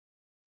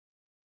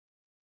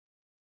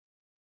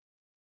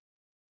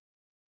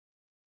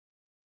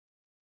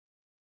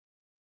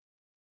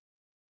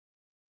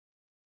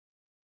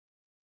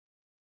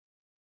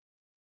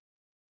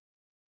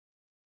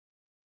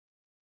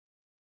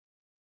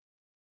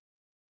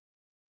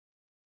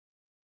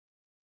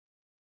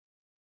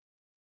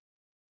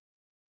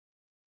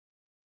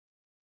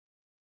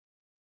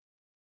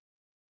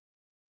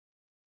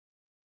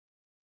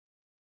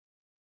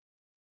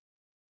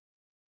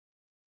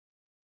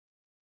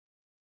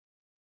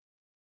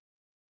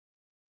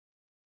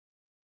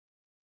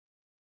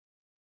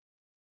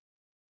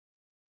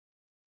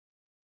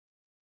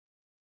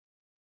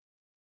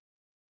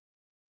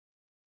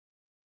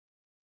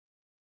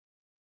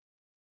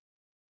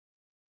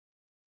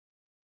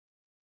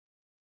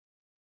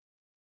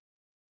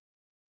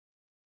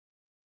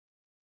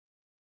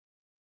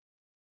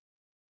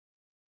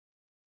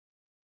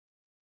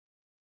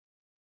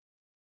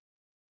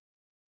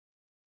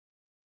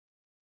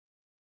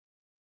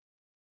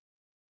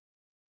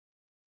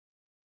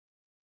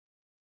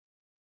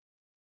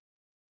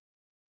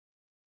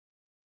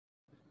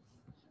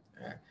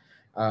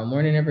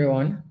Morning,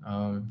 everyone.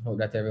 Hope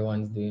that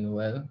everyone's doing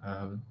well.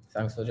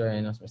 Thanks for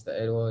joining us, Mr.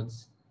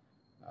 Edwards,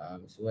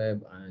 Ms.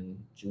 Webb, and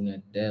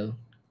Junior Dell.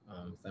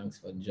 Thanks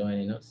for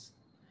joining us.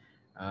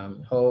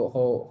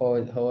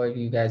 How have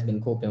you guys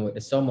been coping with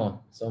the summer?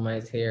 Summer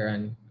is here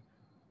and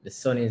the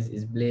sun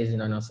is blazing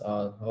on us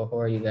all. How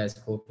are you guys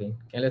coping?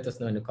 Can you let us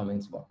know in the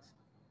comments box?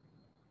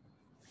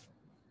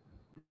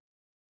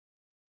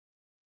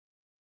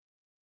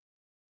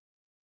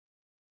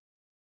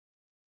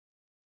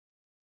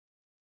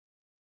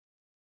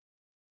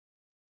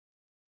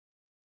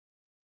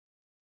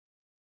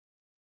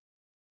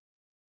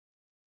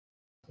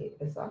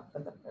 It's up for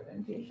the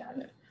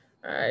presentation.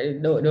 I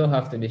don't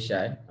have to be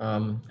shy.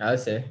 I'll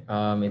say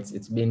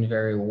it's been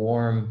very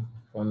warm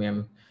for me.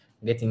 I'm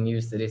getting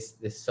used to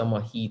this summer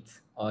heat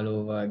all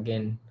over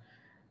again.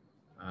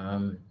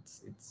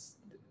 It's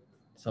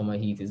summer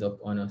heat is up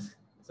on us,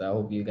 so I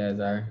hope you guys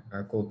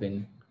are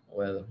coping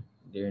well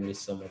during this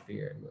summer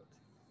period. But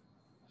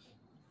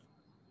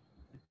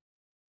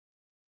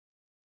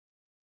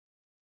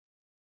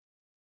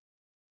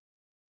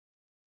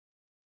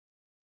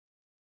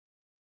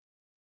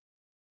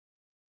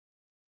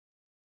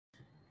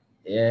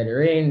yeah, the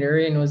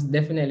rain was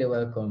definitely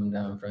welcome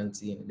down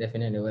Francine.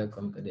 Definitely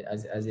welcome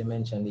because as you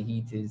mentioned, the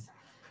heat is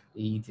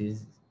heat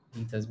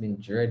has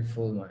been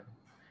dreadful, man.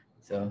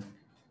 So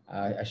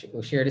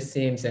we'll share the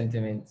same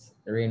sentiments.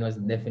 The rain was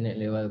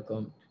definitely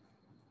welcome,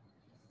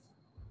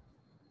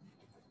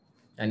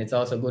 and it's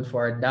also good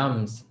for our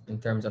dams in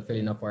terms of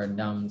filling up our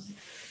dams.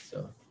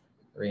 So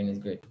rain is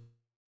great.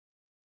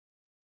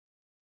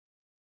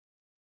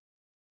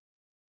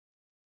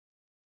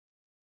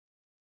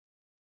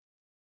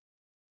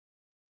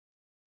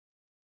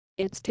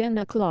 It's 10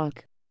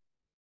 o'clock.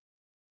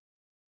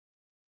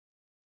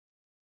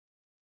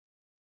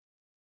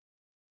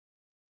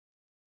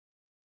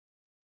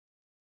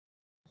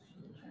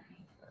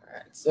 All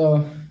right,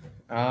 so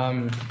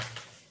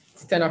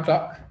it's 10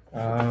 o'clock.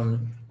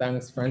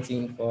 Thanks,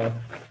 Francine, for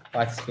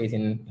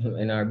participating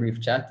in our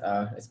brief chat.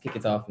 Let's kick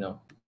it off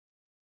now.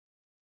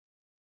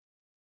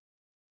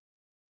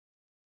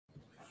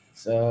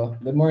 So,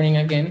 good morning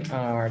again,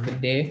 or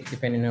good day,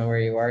 depending on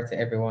where you are, to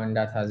everyone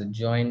that has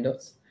joined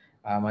us.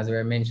 As we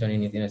were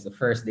mentioning, it's the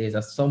first days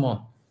of summer.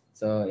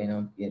 So,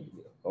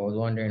 I was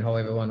wondering how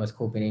everyone was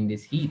coping in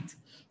this heat.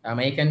 And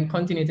you can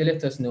continue to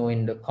let us know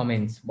in the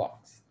comments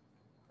box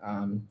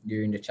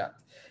during the chat.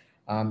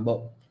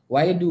 But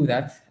while you do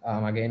that,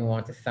 again, we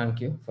want to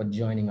thank you for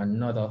joining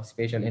another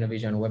Spatial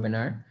Innovation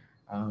webinar.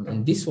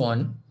 In this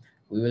one,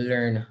 we will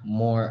learn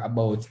more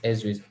about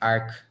Esri's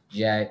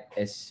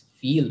ArcGIS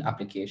Field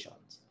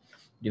applications,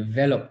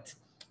 developed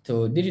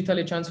to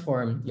digitally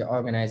transform your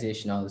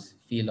organizational's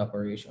field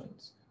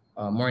operations.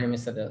 Morning,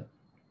 Mr. Dell.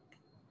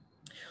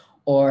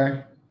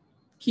 Our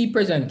key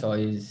presenter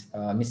is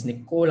Ms.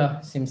 Nicola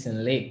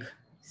Simpson-Lake,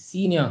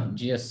 Senior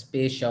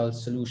Geospatial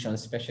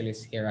Solutions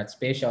Specialist here at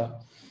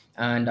Spatial.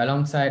 And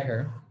alongside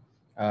her,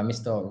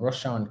 Mr.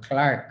 Roshan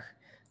Clark,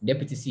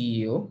 Deputy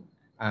CEO,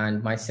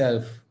 and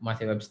myself,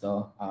 Matthew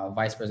Webster,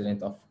 Vice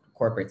President of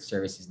Corporate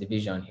Services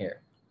Division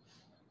here.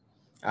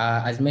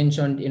 As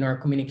mentioned in our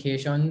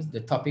communications,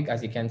 the topic,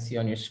 as you can see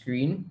on your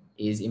screen,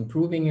 is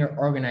improving your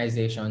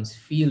organization's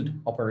field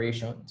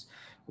operations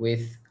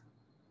with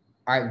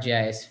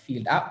ArcGIS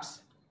Field Apps,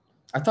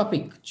 a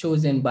topic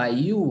chosen by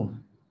you,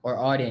 our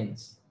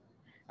audience.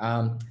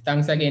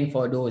 Thanks again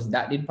for those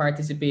that did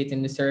participate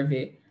in the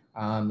survey.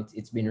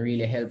 It's been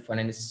really helpful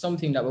and it's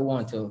something that we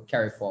want to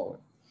carry forward.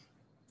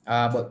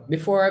 But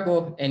before I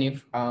go any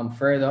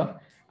further,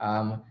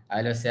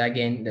 I'll just say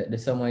again, the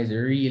summer is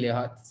really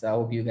hot. So I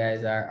hope you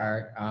guys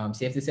are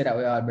safe to say that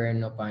we're all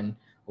burning up and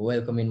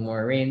welcoming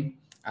more rain.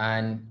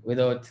 And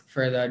without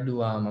further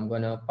ado, I'm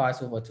going to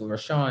pass over to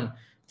Rashawn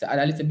to add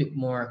a little bit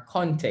more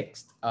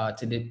context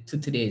to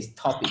today's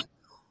topic.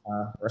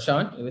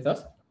 Rashawn, you with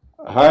us?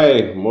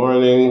 Hi,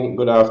 morning,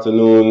 good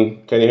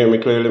afternoon. Can you hear me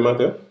clearly,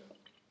 Matthew?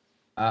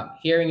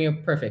 Hearing you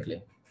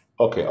perfectly.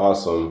 Okay,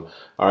 awesome.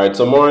 All right,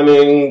 so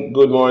morning,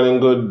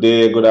 good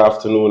day, good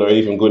afternoon, or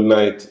even good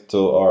night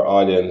to our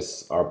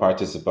audience, our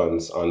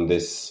participants on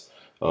this,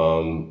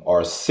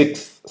 our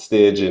sixth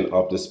staging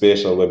of the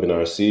Spatial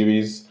Webinar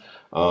Series.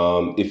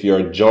 If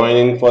you're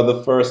joining for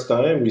the first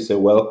time, we say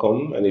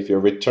welcome. And if you're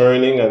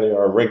returning and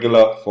you're a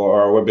regular for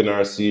our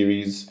webinar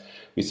series,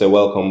 we say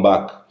welcome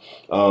back.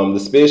 The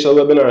Spatial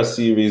Webinar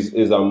Series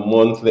is a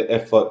monthly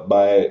effort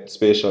by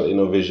Spatial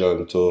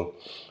Innovation to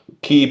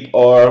keep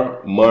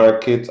our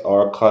market,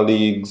 our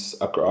colleagues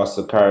across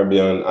the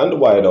Caribbean and the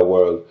wider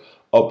world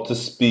up to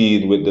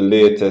speed with the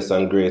latest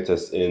and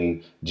greatest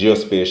in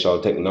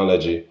geospatial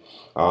technology.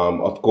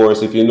 Of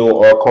course, if you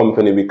know our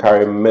company, we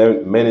carry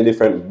many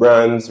different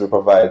brands. We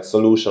provide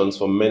solutions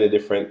for many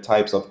different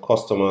types of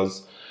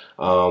customers.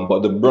 But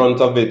the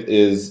brunt of it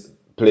is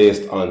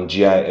placed on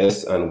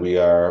GIS, and we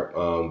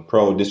are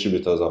proud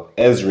distributors of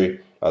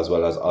Esri, as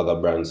well as other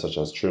brands such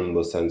as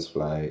Trimble,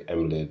 SenseFly,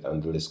 Emlid,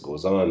 and the list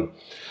goes on.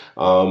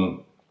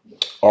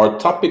 Our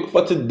topic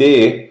for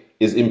today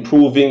is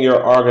improving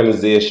your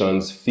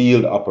organization's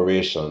field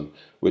operation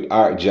with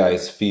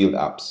ArcGIS Field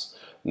Apps.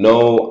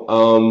 Now,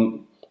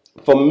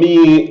 for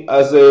me,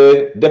 as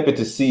a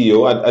deputy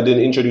CEO, I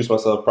didn't introduce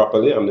myself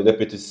properly. I'm the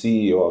deputy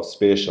CEO of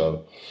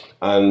Spatial.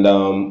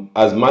 And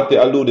as Matthew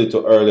alluded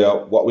to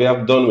earlier, what we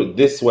have done with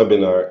this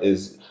webinar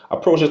is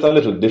approach it a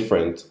little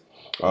different.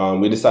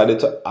 We decided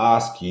to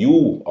ask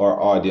you,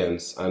 our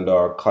audience and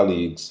our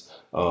colleagues,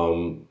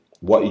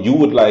 what you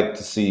would like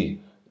to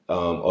see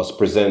us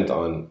present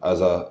on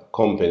as a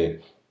company.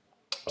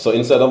 So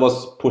instead of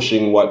us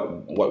pushing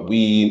what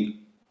we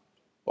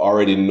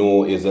already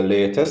know is the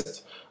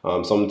latest,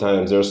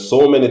 sometimes there's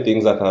so many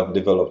things that have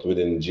developed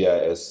within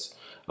GIS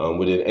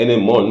within any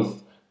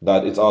month,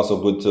 that it's also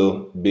good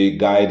to be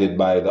guided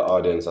by the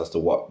audience as to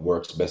what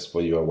works best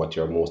for you, or what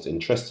you're most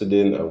interested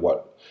in, and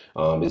what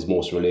is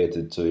most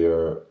related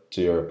to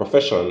your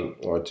profession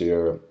or to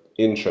your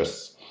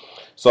interests.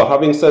 So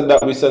having said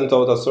that, we sent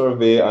out a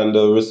survey, and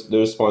the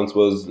response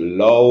was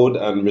loud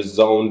and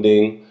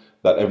resounding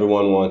that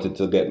everyone wanted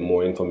to get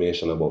more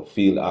information about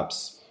field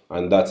apps.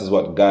 And that is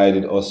what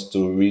guided us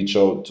to reach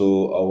out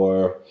to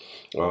our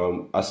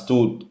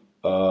astute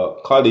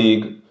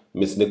colleague,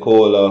 Miss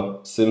Nicola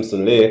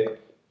Simpson-Lake,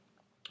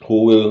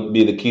 who will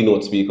be the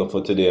keynote speaker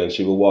for today, and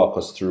she will walk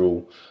us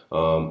through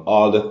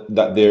all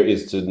that there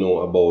is to know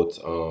about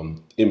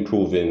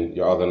improving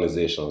your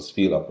organization's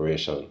field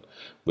operation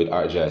with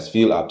ArcGIS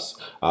Field Apps.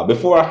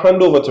 Before I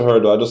hand over to her,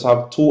 though, I just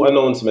have two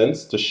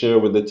announcements to share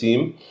with the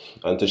team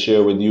and to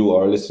share with you,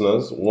 our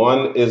listeners.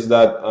 One is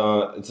that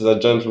it is a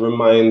gentle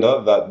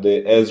reminder that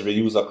the Esri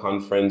User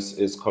Conference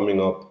is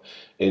coming up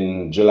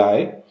in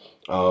July.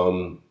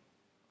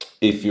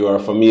 If you are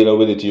familiar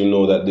with it, you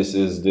know that this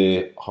is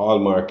the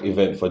hallmark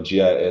event for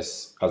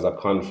GIS as a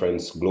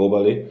conference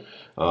globally.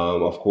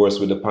 Of course,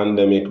 with the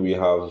pandemic, we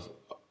have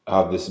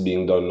this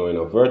being done now in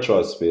a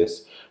virtual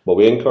space, but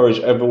we encourage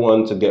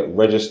everyone to get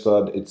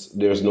registered.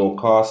 There's no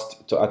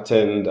cost to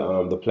attend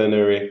the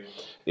plenary.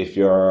 If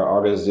your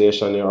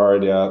organization, you're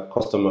already a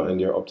customer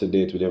and you're up to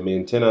date with your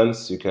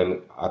maintenance, you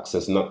can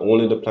access not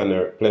only the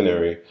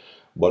plenary,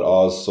 but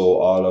also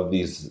all of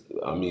these,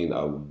 I mean,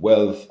 a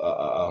wealth,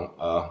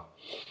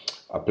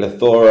 a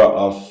plethora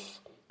of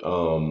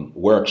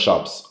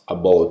workshops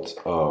about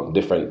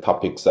different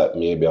topics that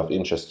may be of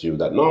interest to you,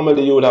 that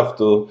normally you would have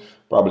to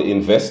probably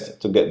invest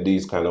to get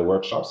these kind of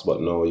workshops,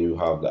 but now you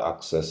have the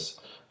access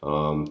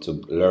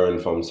to learn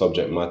from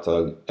subject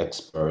matter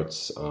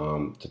experts,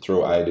 to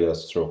throw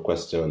ideas, throw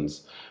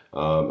questions,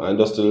 and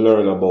just to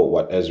learn about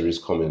what Esri is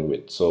coming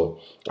with. So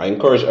I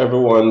encourage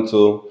everyone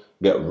to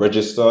get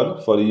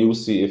registered for the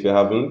UC if you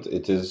haven't.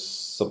 It is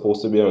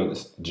supposed to be on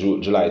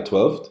July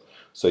 12th.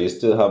 So you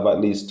still have at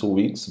least 2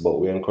 weeks,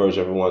 but we encourage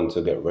everyone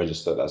to get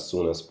registered as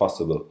soon as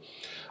possible.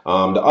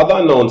 The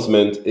other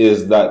announcement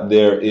is that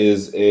there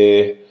is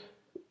a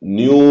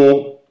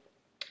new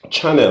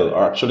channel,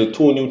 or actually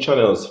 2 new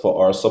channels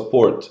for our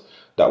support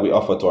that we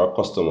offer to our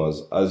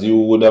customers. As you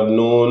would have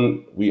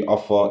known, we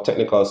offer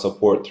technical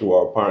support through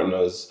our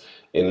partners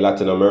in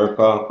Latin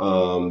America,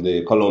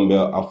 the Colombia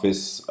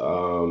office,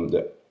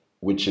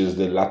 which is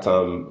the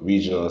LATAM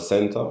Regional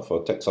Center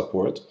for Tech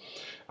Support,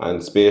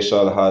 and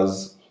Spatial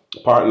has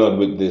partnered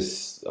with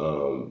this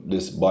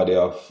body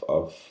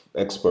of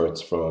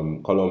experts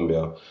from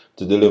Colombia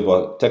to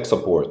deliver tech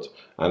support.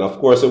 And of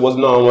course, it was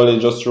normally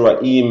just through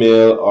an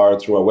email or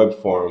through a web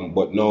form,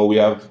 but now we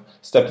have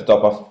stepped it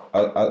up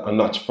a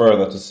notch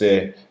further to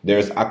say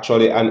there's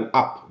actually an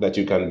app that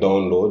you can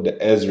download, the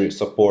Esri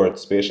Support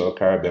Spatial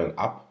Caribbean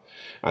app,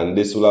 and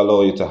this will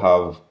allow you to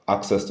have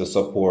access to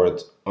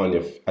support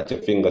at your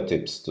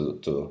fingertips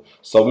to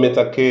submit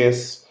a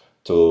case,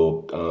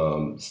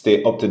 to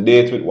stay up to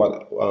date with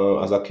what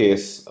as a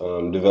case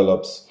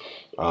develops,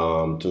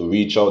 to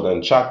reach out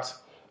and chat,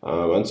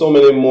 and so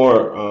many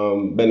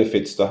more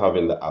benefits to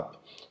having the app.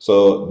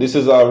 So this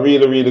is a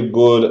really, really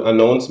good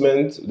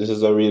announcement. This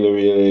is a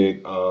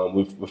really,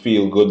 we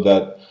feel good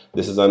that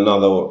this is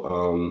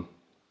another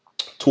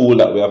tool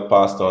that we have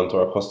passed on to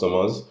our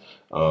customers.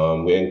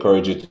 We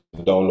encourage you to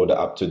download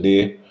the app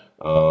today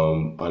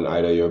on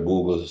either your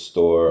Google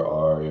Store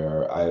or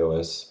your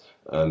iOS,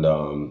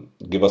 and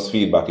give us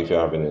feedback if you're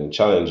having any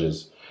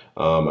challenges.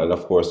 And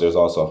of course, there's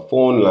also a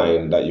phone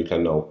line that you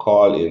can now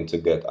call in to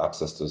get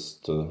access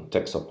to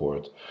tech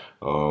support.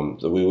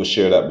 So we will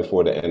share that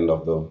before the end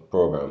of the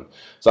program.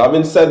 So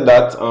having said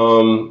that,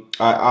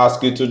 I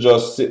ask you to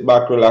just sit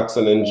back, relax,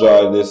 and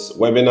enjoy this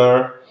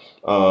webinar.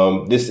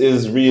 This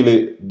is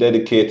really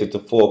dedicated to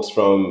folks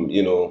from,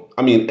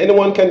 I mean,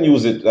 anyone can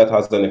use it that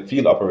has done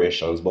field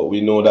operations, but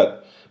we know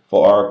that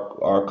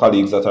for our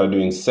colleagues that are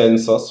doing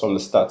census from the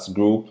stats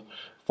group,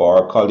 for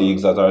our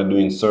colleagues that are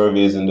doing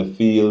surveys in the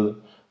field,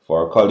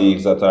 for our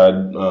colleagues that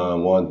are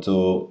want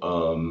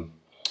to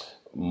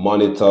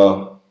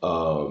monitor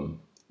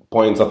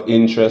points of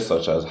interest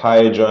such as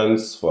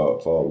hydrants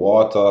for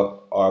water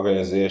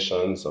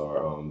organizations,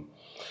 or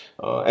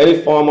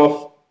any form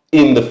of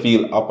in the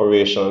field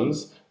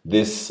operations,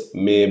 this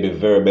may be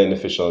very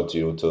beneficial to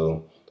you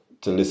to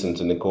to listen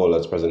to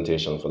Nicola's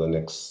presentation for the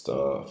next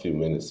few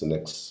minutes, the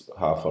next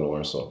half an hour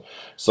or so.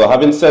 So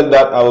having said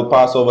that, I will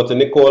pass over to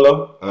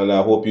Nicola, and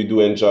I hope you do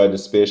enjoy the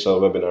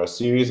Spatial Webinar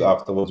Series.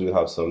 Afterwards, we'll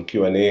have some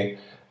Q&A,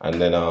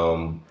 and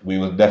then we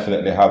will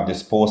definitely have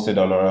this posted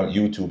on our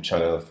YouTube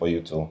channel for you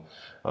to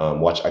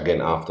watch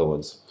again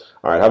afterwards.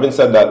 All right, having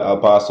said that,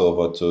 I'll pass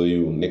over to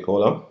you,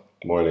 Nicola.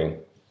 Morning.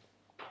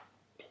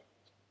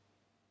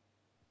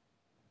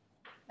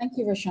 Thank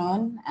you,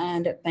 Rashawn,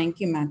 and thank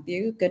you,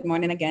 Matthew. Good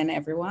morning again,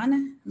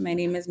 everyone. My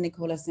name is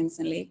Nicola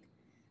Simpson-Lake,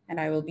 and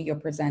I will be your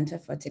presenter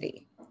for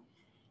today.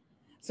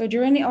 So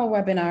during our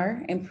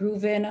webinar,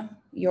 Improving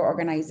Your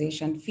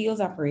Organization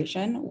Fields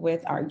Operation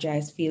with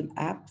ArcGIS Field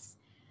Apps,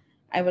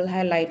 I will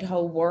highlight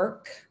how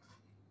work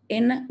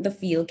in the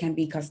field can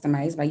be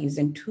customized by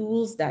using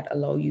tools that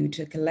allow you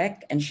to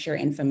collect and share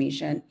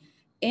information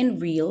in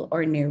real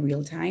or near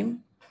real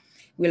time.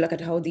 We look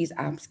at how these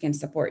apps can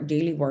support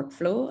daily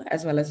workflow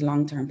as well as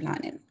long-term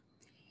planning.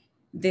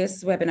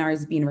 This webinar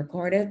is being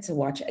recorded to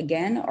watch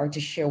again or to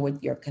share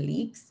with your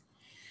colleagues.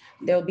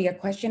 There will be a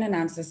question and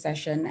answer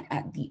session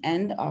at the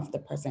end of the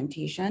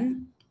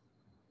presentation.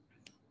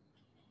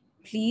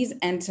 Please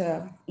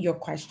enter your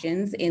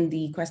questions in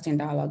the question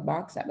dialog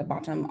box at the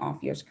bottom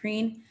of your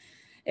screen.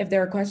 If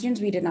there are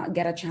questions we did not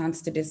get a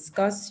chance to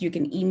discuss, you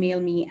can email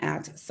me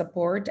at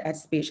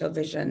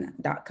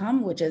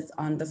support@spatialvision.com, which is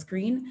on the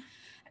screen.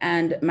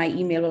 And my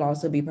email will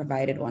also be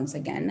provided once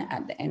again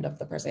at the end of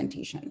the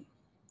presentation.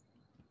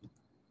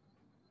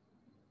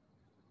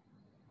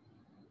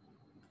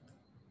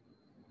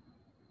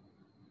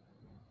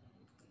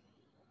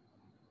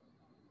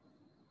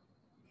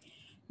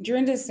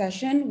 During this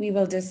session, we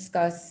will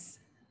discuss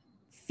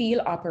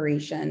field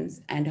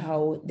operations and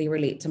how they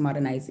relate to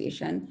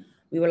modernization.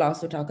 We will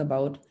also talk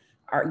about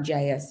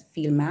ArcGIS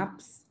field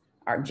maps,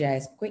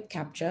 ArcGIS quick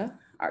capture,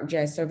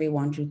 ArcGIS survey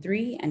 1 through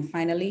 3, and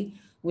finally,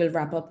 we'll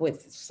wrap up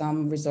with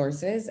some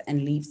resources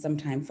and leave some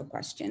time for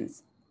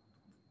questions.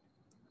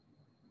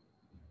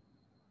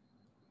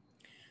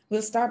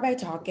 We'll start by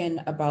talking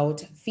about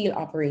field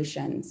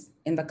operations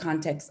in the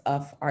context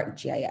of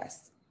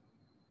ArcGIS.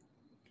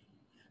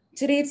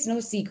 Today, it's no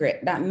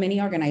secret that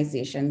many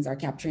organizations are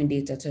capturing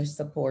data to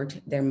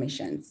support their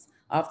missions.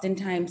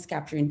 Oftentimes,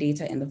 capturing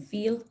data in the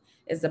field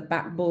is the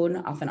backbone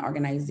of an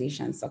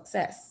organization's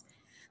success.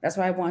 That's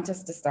why I want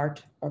us to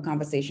start our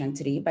conversation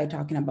today by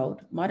talking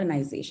about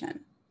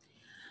modernization.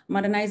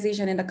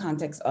 Modernization in the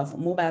context of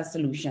mobile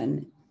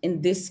solution,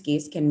 in this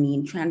case, can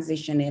mean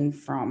transitioning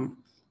from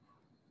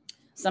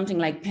something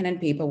like pen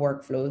and paper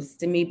workflows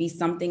to maybe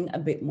something a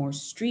bit more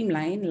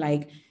streamlined,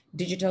 like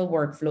digital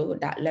workflow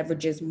that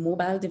leverages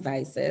mobile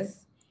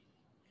devices.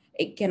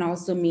 It can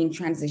also mean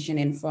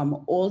transitioning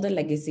from older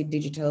legacy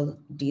digital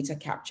data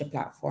capture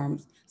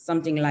platforms,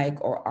 something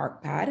like our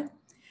ArcPad,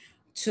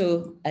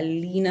 to a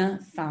leaner,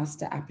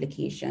 faster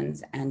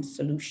applications and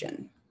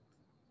solution.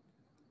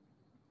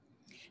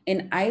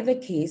 In either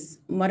case,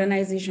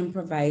 modernization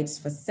provides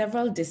for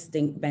several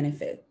distinct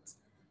benefits.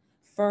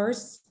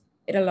 First,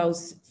 it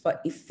allows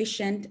for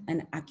efficient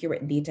and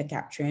accurate data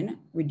capturing,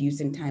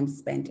 reducing time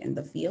spent in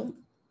the field.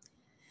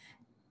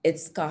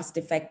 It's cost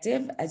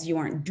effective as you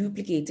aren't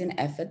duplicating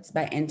efforts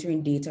by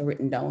entering data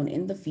written down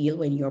in the field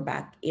when you're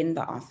back in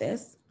the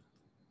office.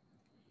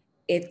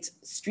 It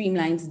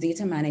streamlines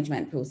data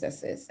management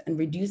processes and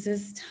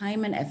reduces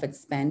time and effort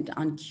spent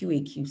on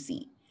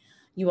QA/QC.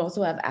 You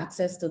also have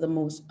access to the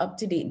most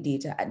up-to-date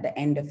data at the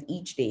end of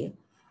each day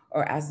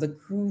or as the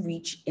crew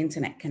reach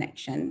internet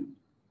connection.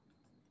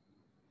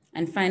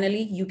 And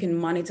finally, you can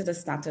monitor the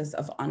status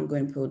of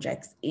ongoing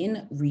projects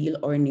in real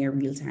or near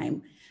real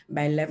time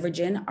by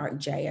leveraging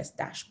ArcGIS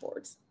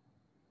dashboards.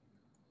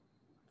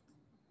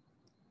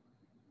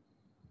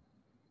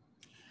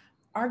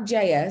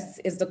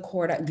 ArcGIS is the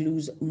core that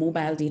glues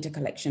mobile data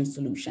collection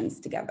solutions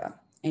together,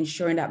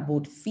 ensuring that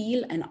both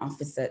field and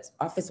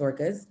office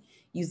workers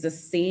use the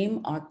same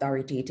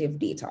authoritative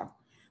data,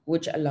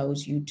 which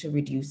allows you to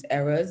reduce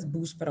errors,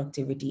 boost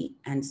productivity,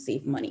 and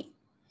save money.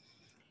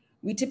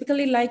 We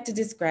typically like to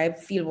describe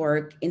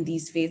fieldwork in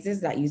these phases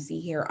that you see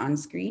here on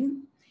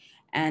screen.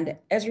 And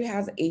Esri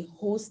has a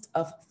host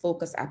of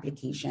focus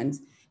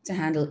applications to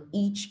handle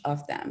each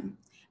of them.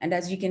 And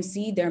as you can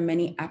see, there are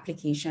many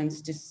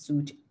applications to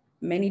suit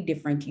many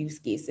different use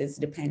cases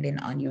depending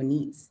on your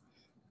needs.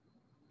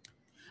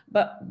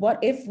 But what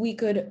if we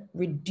could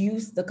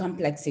reduce the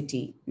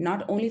complexity,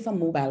 not only for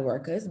mobile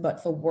workers,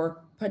 but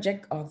for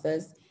project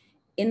authors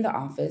in the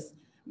office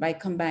by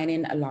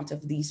combining a lot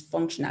of these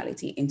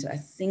functionality into a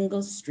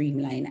single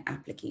streamlined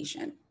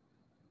application?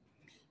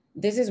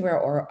 This is where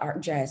our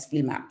ArcGIS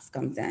field maps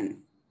comes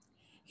in.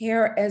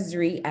 Here,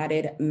 Esri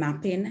added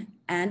mapping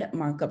and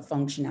markup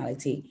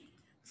functionality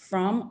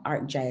from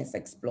ArcGIS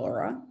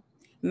Explorer,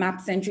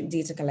 map-centric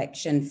data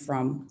collection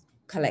from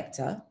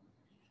Collector,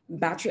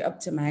 battery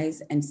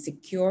optimized and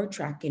secure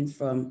tracking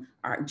from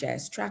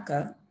ArcGIS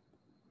Tracker,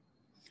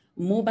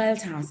 mobile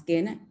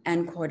tasking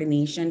and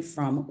coordination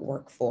from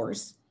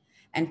Workforce,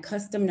 and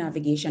custom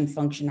navigation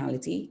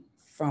functionality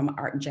from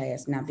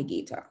ArcGIS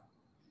Navigator.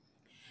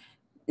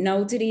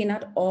 Now today,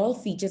 not all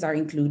features are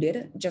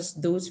included,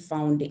 just those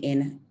found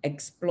in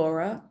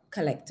Explorer,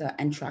 Collector,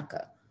 and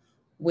Tracker,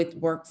 with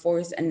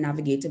Workforce and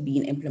Navigator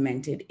being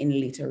implemented in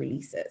later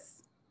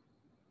releases.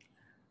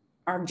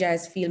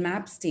 ArcGIS Field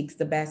Maps takes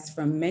the best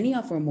from many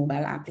of our mobile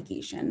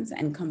applications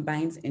and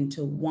combines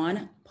into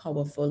one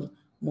powerful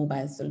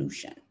mobile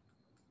solution.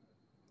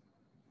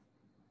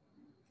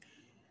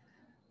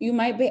 You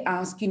might be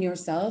asking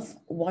yourself,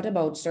 what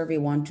about Survey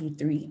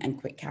 123 and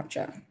Quick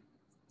Capture?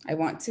 I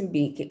want to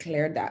make it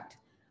clear that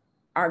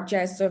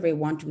ArcGIS Survey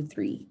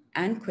 123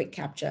 and Quick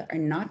Capture are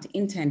not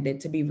intended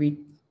to be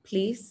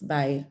replaced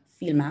by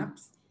field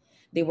maps.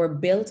 They were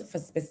built for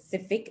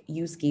specific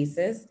use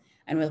cases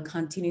and will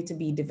continue to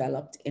be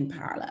developed in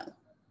parallel.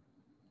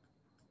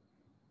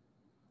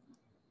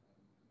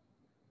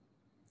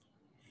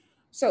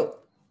 So,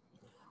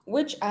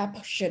 which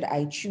app should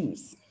I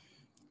choose?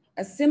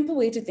 A simple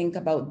way to think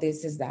about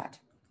this is that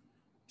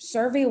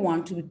Survey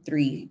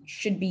 123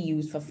 should be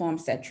used for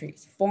form-centric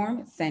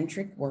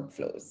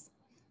workflows.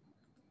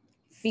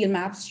 Field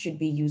maps should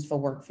be used for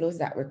workflows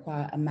that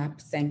require a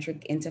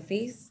map-centric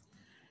interface,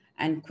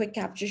 and Quick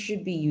Capture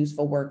should be used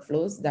for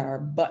workflows that are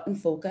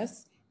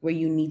button-focused, where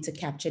you need to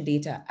capture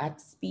data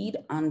at speed,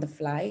 on the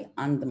fly,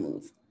 on the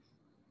move.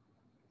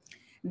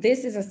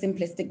 This is a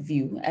simplistic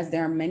view, as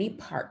there are many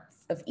parts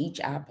of each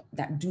app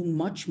that do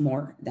much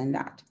more than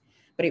that,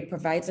 but it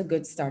provides a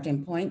good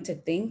starting point to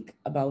think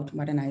about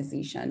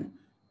modernization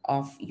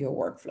of your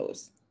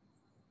workflows.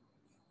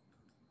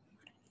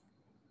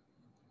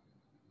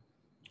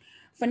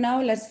 For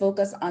now, let's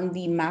focus on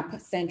the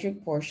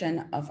map-centric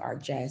portion of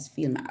ArcGIS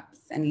Field Maps,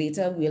 and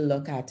later we'll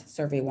look at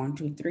Survey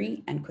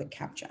 123 and Quick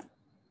Capture.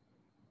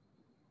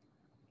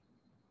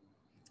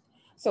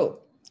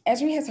 So,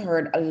 Esri has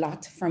heard a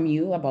lot from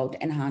you about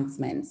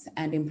enhancements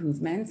and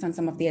improvements on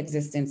some of the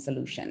existing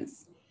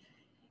solutions.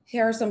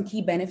 Here are some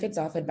key benefits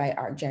offered by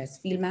ArcGIS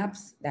Field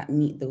Maps that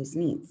meet those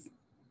needs.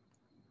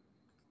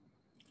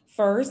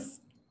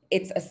 First,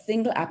 it's a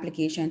single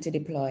application to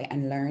deploy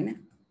and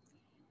learn.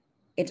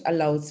 It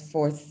allows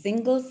for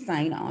single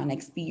sign-on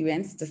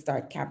experience to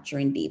start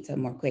capturing data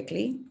more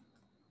quickly.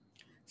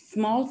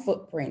 Small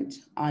footprint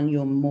on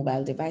your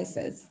mobile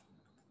devices.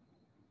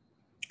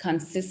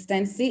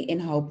 Consistency in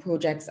how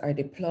projects are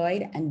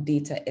deployed and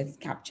data is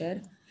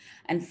captured.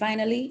 And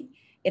finally,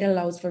 it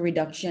allows for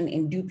reduction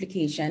in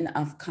duplication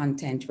of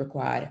content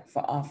required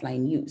for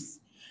offline use.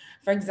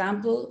 For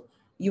example,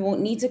 you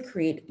won't need to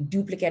create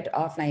duplicate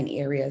offline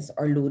areas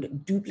or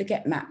load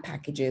duplicate map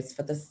packages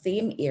for the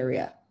same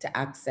area to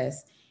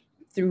access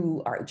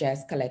through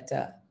ArcGIS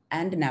Collector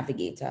and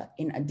Navigator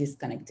in a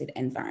disconnected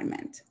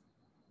environment.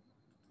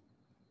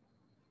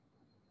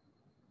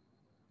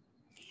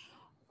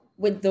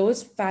 With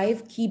those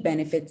 5 key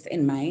benefits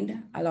in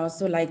mind, I'll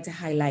also like to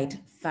highlight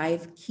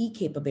 5 key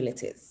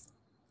capabilities.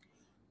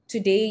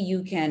 Today,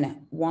 you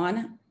can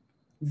 1,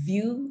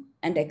 view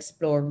and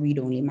explore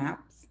read-only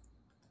maps,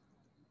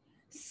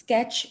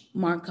 sketch,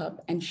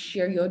 markup, and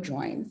share your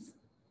drawings,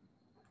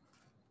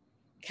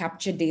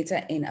 capture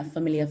data in a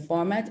familiar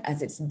format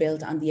as it's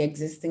built on the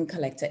existing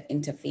collector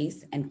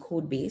interface and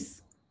code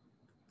base,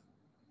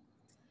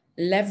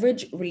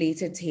 leverage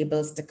related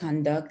tables to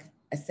conduct,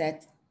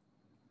 assess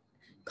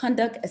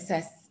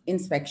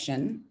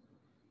inspection,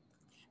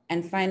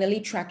 and finally,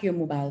 track your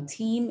mobile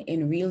team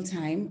in real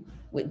time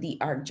with the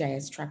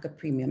ArcGIS Tracker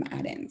Premium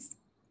add-ins.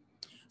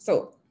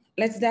 So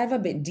let's dive a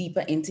bit deeper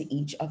into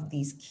each of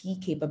these key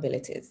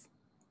capabilities.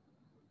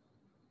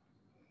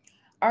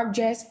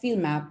 ArcGIS Field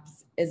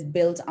Maps is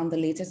built on the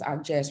latest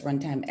ArcGIS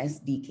Runtime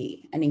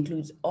SDK and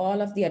includes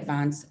all of the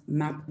advanced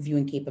map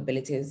viewing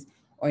capabilities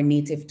or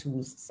native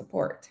tools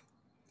support.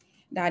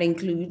 That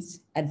includes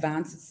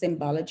advanced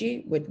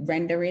symbology with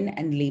rendering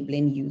and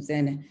labeling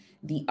using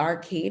the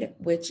Arcade,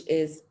 which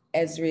is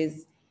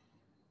Esri's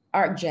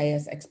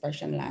ArcGIS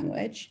expression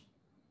language.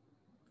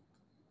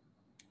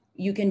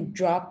 You can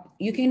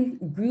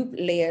group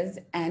layers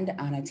and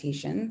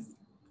annotations.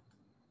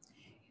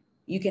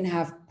 You can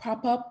have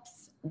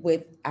pop-ups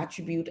with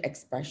attribute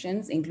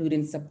expressions,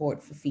 including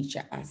support for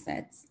feature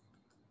assets.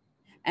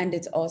 And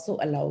it also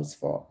allows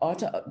for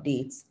auto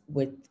updates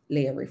with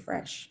layer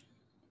refresh.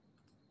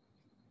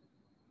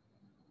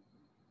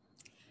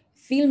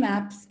 Field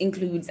Maps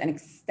includes an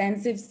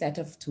extensive set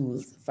of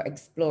tools for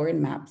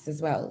exploring maps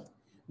as well.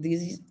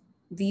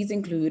 These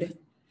include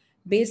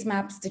base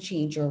maps to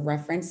change your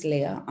reference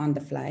layer on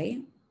the fly,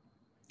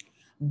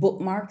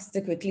 bookmarks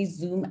to quickly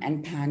zoom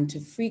and pan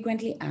to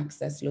frequently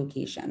access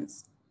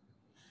locations,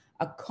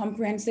 a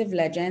comprehensive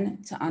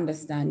legend to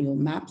understand your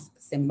map's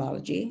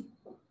symbology,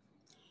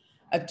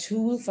 a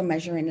tool for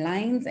measuring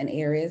lines and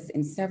areas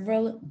in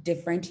several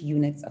different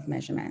units of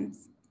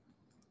measurements,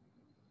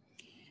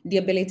 the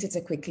ability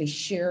to quickly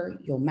share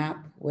your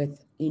map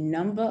with a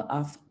number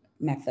of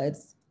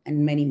methods,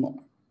 and many more.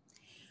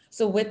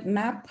 So with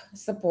map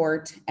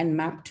support and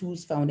map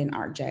tools found in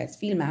ArcGIS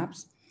Field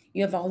Maps,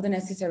 you have all the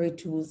necessary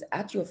tools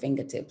at your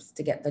fingertips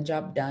to get the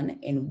job done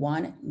in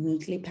one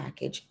neatly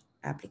packaged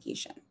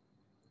application.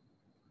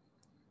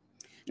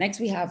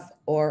 Next, we have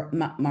our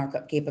map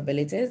markup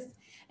capabilities.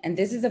 and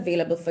this is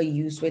available for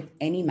use with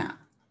any map.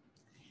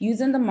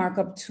 Using the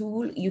markup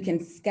tool, you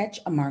can sketch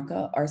a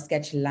marker or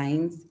sketch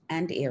lines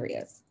and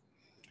areas.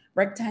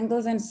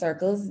 Rectangles and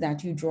circles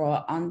that you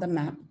draw on the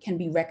map can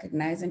be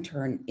recognized and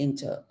turned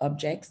into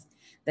objects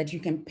that you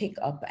can pick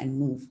up and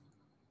move.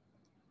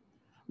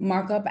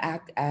 Markup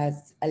acts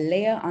as a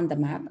layer on the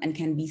map and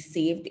can be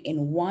saved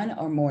in one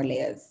or more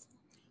layers.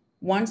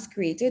 Once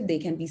created, they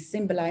can be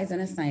symbolized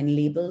and assigned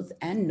labels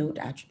and note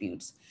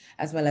attributes,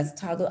 as well as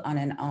toggle on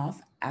and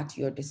off at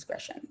your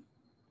discretion.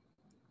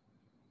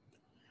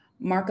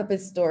 Markup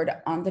is stored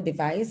on the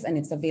device and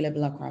it's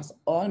available across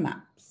all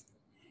maps.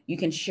 You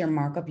can share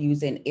markup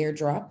using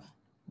AirDrop,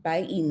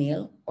 by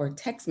email or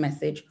text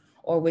message,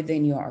 or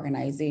within your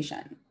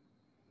organization.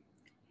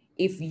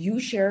 If you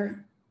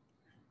share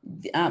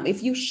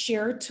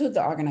to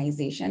the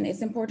organization,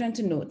 it's important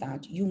to note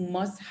that you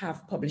must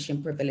have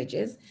publishing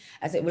privileges,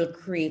 as it will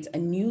create a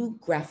new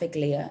graphic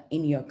layer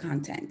in your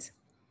content.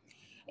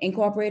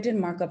 Incorporating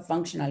markup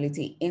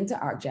functionality into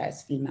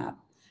ArcGIS Field Map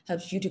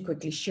helps you to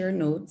quickly share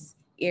notes,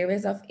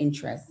 areas of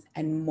interest,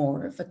 and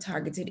more for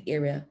targeted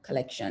area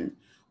collection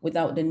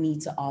without the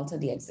need to alter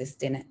the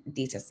existing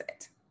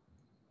dataset.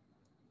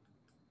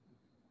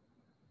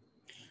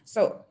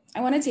 So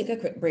I want to take a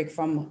quick break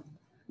from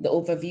the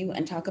overview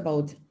and talk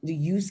about the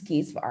use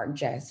case for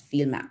ArcGIS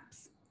Field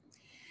Maps.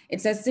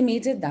 It's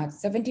estimated that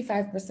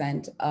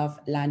 75% of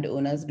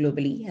landowners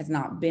globally has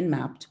not been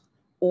mapped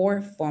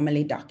or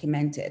formally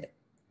documented.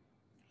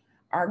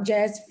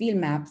 ArcGIS Field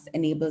Maps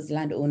enables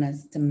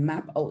landowners to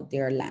map out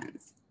their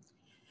lands.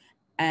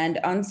 And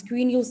on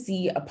screen, you'll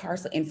see a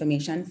parcel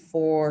information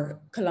for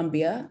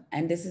Colombia,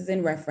 and this is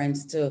in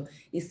reference to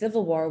a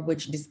civil war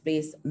which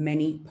displaced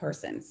many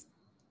persons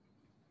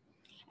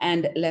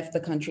and left the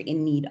country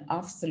in need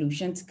of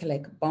solutions to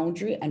collect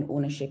boundary and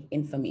ownership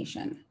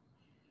information.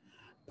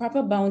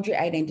 Proper boundary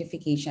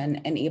identification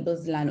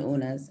enables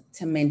landowners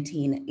to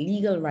maintain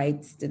legal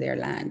rights to their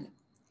land.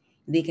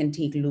 They can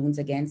take loans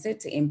against it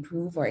to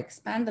improve or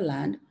expand the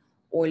land,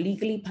 or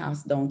legally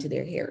pass down to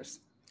their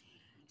heirs.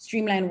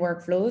 Streamlined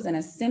workflows and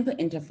a simple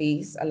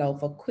interface allow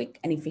for quick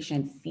and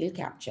efficient field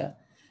capture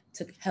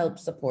to help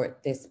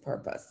support this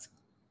purpose.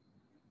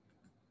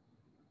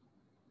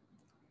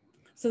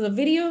 So the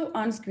video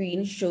on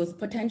screen shows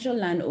potential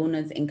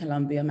landowners in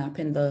Colombia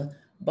mapping the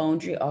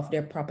boundary of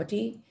their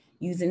property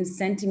using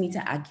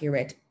centimeter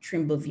accurate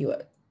Trimble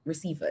viewer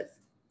receivers.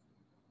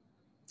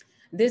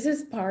 This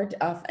is part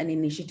of an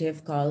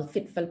initiative called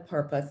Fit for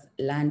Purpose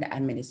Land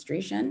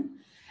Administration,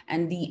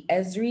 and the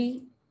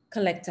Esri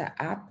Collector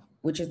app,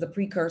 which is the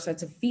precursor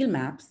to field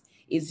maps,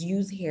 is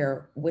used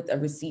here with a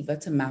receiver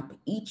to map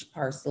each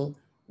parcel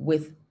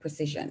with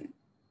precision.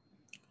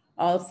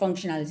 All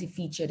functionality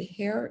featured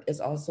here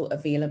is also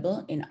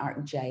available in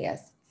ArcGIS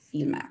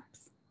Field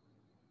Maps.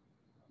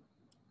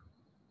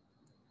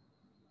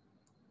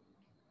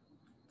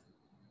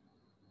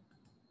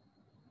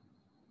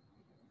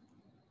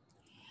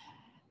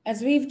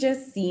 As we've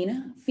just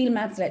seen, Field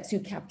Maps lets you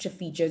capture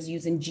features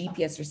using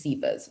GPS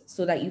receivers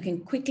so that you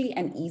can quickly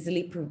and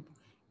easily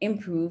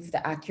improve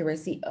the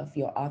accuracy of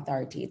your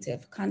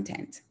authoritative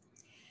content.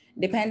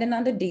 Depending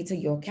on the data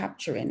you're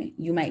capturing,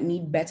 you might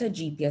need better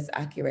GPS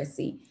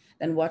accuracy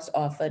than what's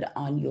offered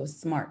on your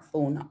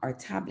smartphone or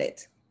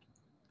tablet.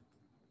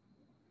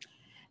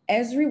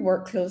 Esri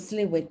works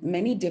closely with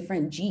many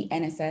different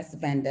GNSS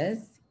vendors.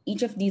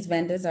 Each of these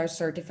vendors are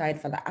certified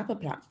for the Apple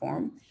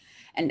platform,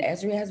 and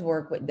Esri has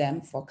worked with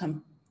them for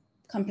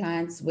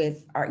compliance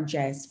with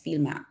ArcGIS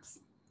Field Maps.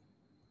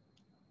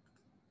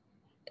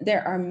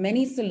 There are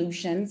many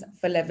solutions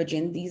for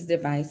leveraging these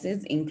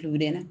devices,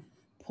 including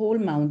pole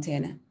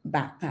mounting,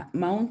 backpack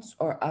mounts,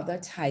 or other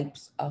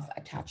types of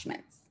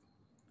attachments.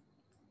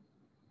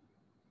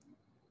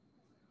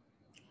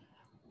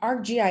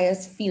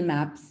 ArcGIS Field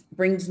Maps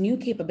brings new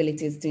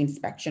capabilities to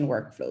inspection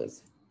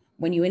workflows.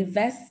 When you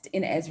invest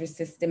in Esri's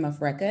system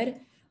of record,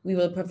 we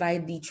will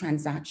provide the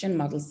transaction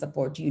model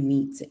support you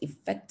need to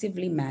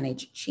effectively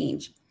manage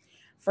change.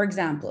 For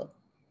example,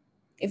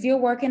 if you're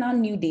working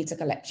on new data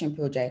collection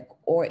project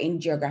or in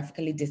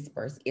geographically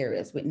dispersed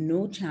areas with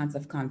no chance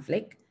of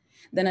conflict,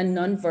 then a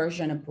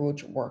non-version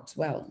approach works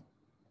well.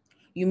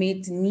 You may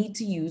need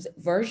to use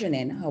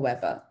versioning,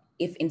 however,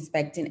 if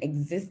inspecting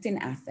existing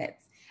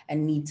assets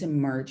and need to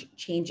merge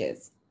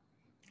changes.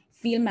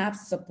 Field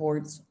Maps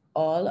supports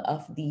all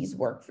of these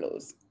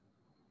workflows.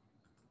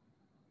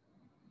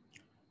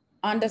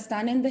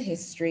 Understanding the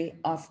history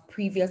of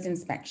previous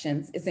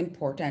inspections is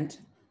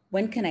important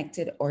when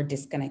connected or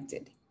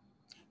disconnected.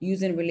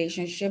 Using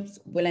relationships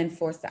will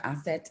enforce the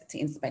asset to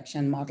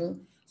inspection model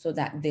so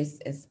that this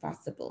is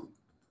possible.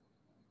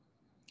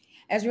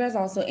 Esri has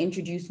also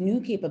introduced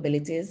new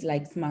capabilities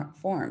like Smart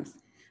Forms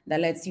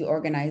that lets you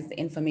organize the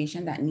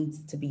information that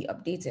needs to be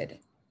updated.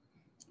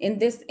 In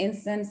this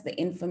instance, the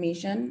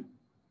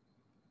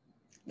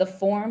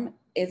form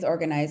is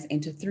organized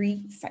into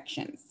 3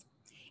 sections: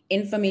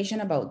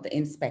 information about the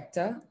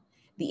inspector,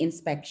 the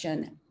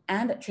inspection,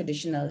 and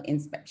traditional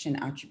inspection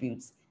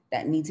attributes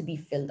that need to be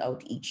filled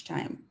out each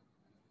time.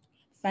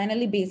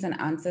 Finally, based on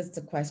answers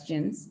to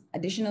questions,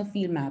 additional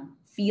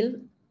field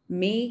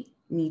may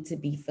need to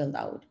be filled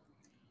out.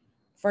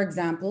 For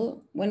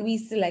example, when we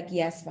select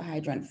yes for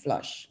hydrant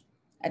flush,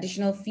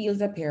 additional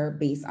fields appear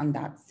based on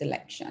that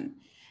selection.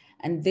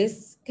 And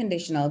this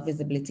conditional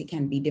visibility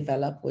can be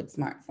developed with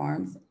smart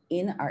forms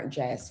in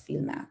ArcGIS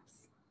Field Maps.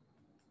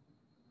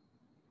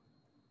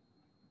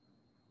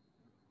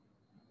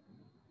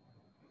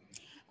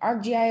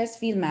 ArcGIS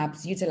Field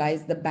Maps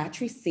utilize the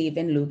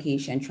battery-saving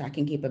location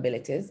tracking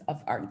capabilities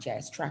of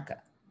ArcGIS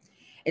Tracker.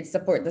 It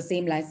supports the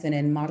same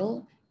licensing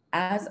model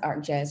as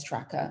ArcGIS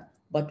Tracker,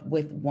 but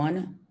with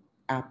one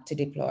app to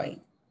deploy.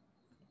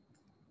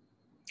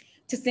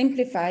 To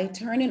simplify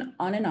turning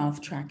on and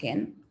off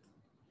tracking,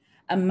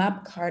 a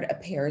map card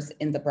appears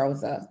in the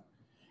browser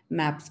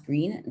map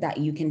screen that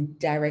you can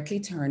directly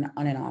turn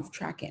on and off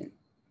tracking.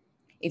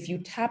 If you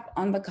tap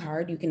on the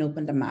card, you can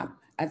open the map,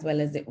 as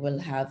well as it will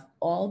have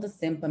all the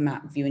simple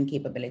map viewing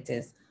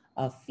capabilities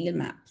of field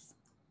maps.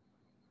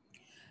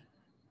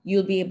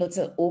 You'll be able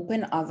to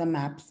open other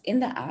maps in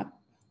the app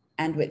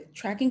and with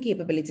tracking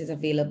capabilities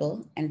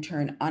available and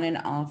turn on and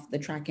off the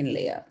tracking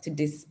layer to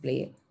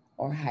display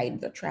or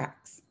hide the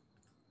tracks.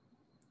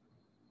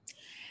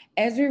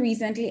 As we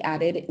recently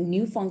added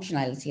new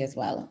functionality as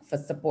well for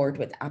support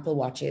with Apple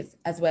Watches,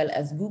 as well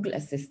as Google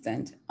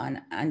Assistant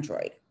on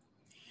Android.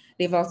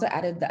 They've also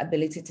added the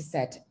ability to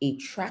set a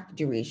track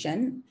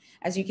duration.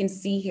 As you can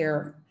see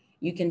here,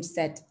 you can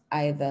set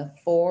either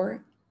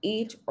 4,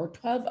 8, or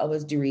 12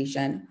 hours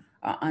duration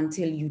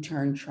until you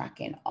turn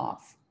tracking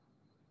off.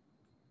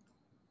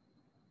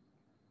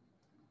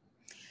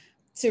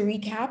 To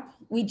recap,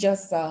 we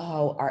just saw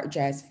how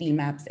ArcGIS Field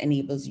Maps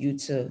enables you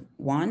to,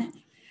 1,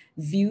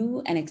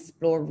 view and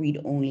explore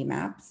read-only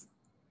maps,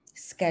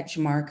 sketch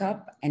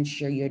markup and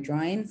share your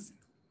drawings,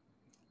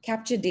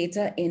 capture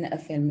data in a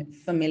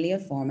familiar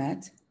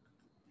format,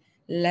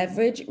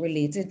 leverage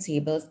related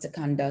tables to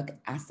conduct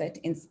asset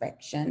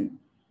inspection,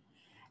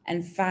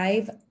 and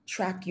 5,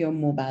 track your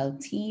mobile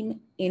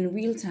team in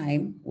real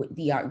time with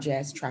the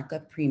ArcGIS Tracker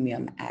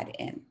Premium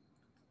add-in.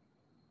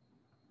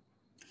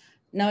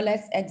 Now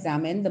let's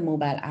examine the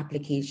mobile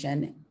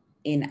application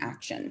in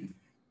action.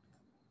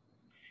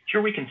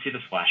 Here we can see the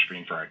splash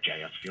screen for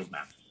ArcGIS Field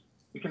Maps.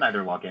 We can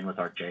either log in with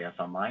ArcGIS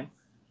Online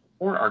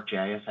or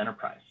ArcGIS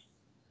Enterprise.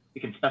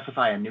 We can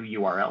specify a new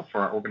URL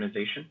for our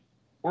organization,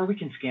 or we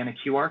can scan a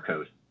QR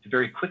code to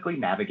very quickly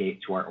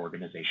navigate to our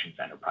organization's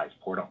enterprise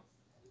portal.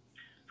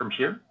 From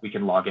here, we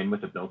can log in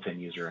with a built-in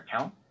user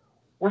account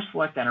or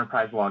select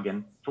Enterprise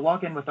Login to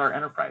log in with our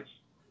enterprise.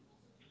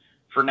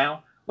 For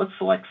now, let's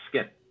select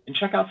Skip and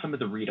check out some of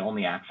the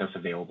read-only access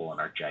available in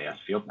ArcGIS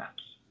Field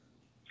Maps.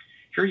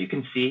 Here you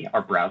can see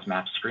our Browse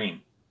Maps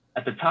screen.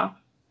 At the top,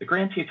 the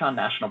Grand Teton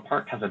National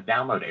Park has a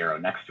download arrow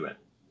next to it.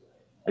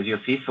 As you'll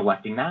see,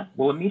 selecting that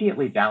will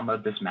immediately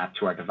download this map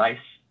to our device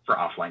for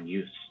offline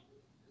use.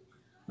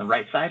 On the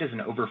right side is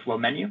an overflow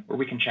menu where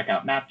we can check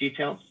out map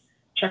details,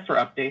 check for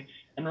updates,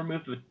 and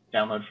remove the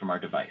download from our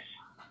device.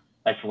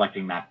 By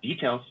selecting map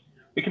details,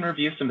 we can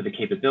review some of the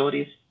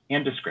capabilities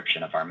and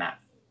description of our map.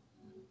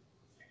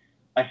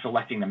 By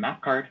selecting the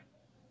map card,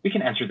 we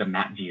can enter the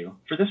map view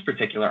for this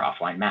particular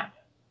offline map.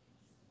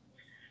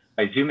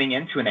 By zooming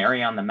into an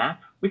area on the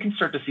map, we can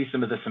start to see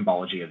some of the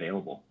symbology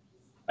available.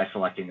 By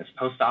selecting this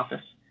post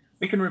office,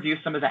 we can review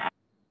some of the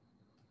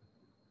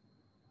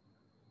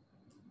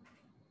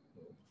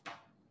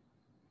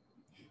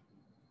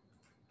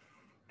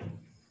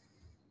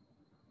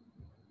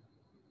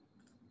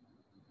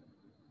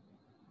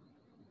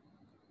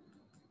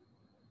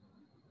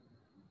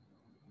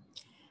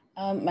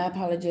My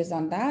apologies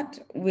on that.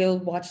 We'll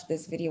watch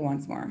this video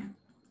once more.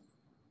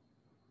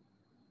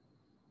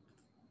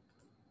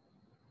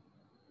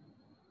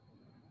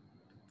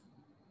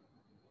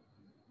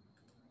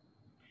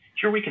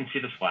 Here we can see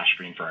the splash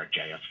screen for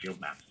ArcGIS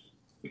Field Maps.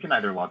 We can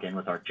either log in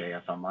with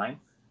ArcGIS Online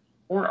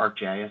or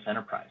ArcGIS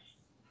Enterprise.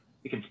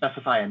 We can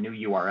specify a new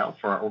URL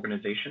for our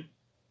organization,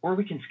 or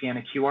we can scan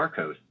a QR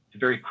code to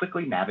very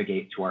quickly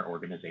navigate to our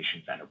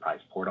organization's enterprise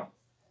portal.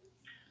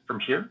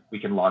 From here, we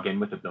can log in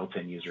with a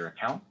built-in user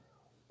account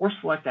or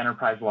select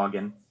Enterprise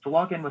Login to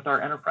log in with our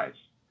enterprise.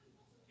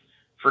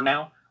 For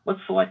now,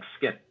 let's select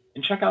Skip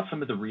and check out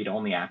some of the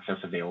read-only access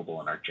available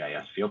in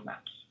ArcGIS Field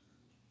Maps.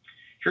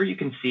 Here you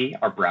can see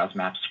our Browse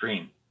Maps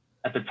screen.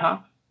 At the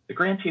top, the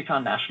Grand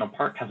Teton National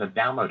Park has a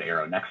download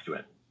arrow next to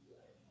it.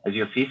 As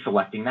you'll see,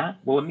 selecting that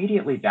will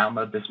immediately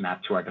download this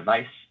map to our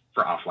device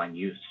for offline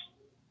use.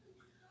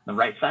 On the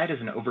right side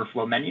is an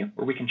overflow menu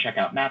where we can check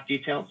out map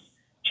details,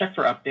 check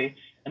for updates,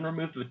 and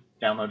remove the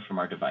download from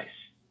our device.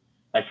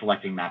 By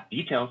selecting map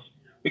details,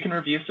 we can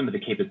review some of the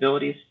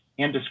capabilities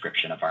and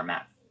description of our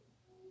map.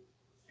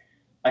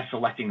 By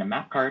selecting the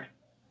map card,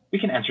 we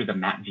can enter the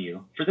map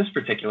view for this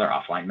particular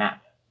offline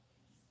map.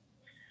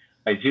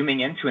 By zooming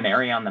into an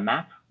area on the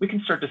map, we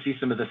can start to see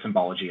some of the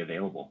symbology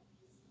available.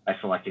 By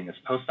selecting this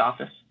post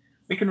office,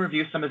 we can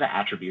review some of the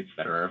attributes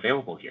that are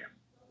available here.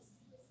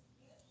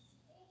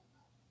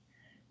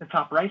 In the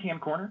top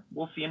right-hand corner,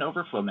 we'll see an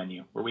overflow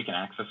menu where we can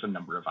access a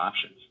number of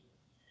options.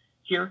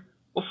 Here,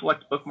 We'll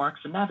select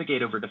bookmarks and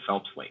navigate over to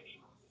Phelps Lake.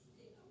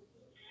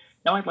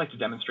 Now I'd like to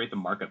demonstrate the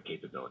markup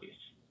capabilities.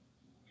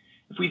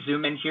 If we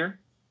zoom in here,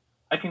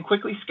 I can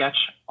quickly sketch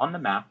on the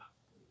map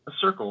a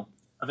circle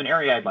of an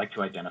area I'd like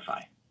to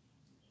identify.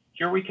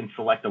 Here we can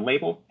select a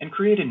label and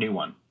create a new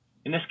one,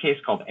 in this case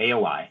called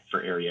AOI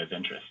for Area of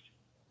Interest.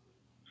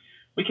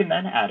 We can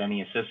then add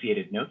any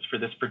associated notes for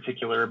this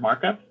particular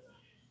markup.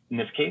 In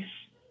this case,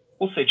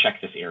 we'll say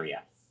check this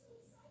area.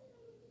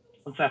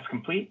 Once that's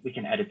complete, we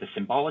can edit the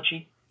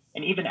symbology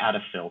and even add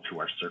a fill to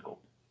our circle.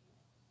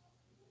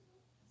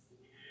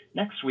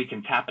 Next, we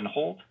can tap and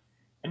hold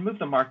and move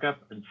the markup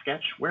and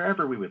sketch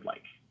wherever we would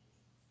like.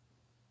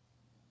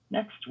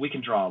 Next, we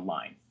can draw a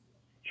line.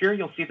 Here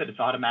you'll see that it's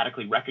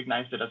automatically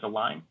recognized it as a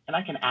line, and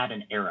I can add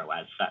an arrow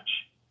as such.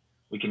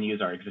 We can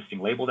use our existing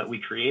label that we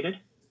created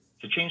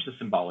to change the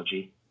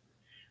symbology.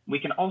 We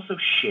can also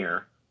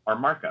share our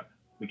markup.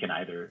 We can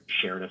either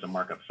share it as a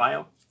markup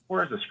file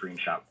or as a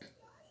screenshot.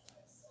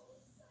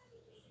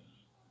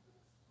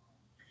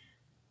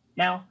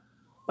 Now,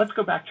 let's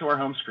go back to our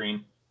home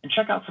screen and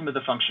check out some of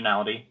the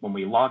functionality when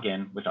we log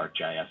in with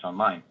ArcGIS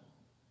Online.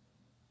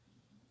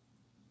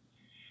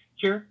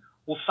 Here,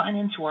 we'll sign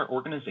into our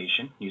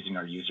organization using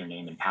our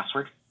username and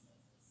password.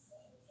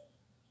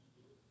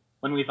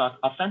 When we've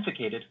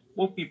authenticated,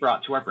 we'll be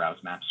brought to our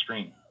Browse Maps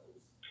screen.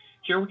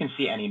 Here we can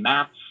see any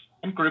maps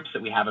and groups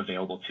that we have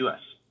available to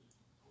us.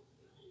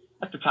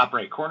 At the top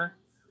right corner,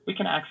 we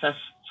can access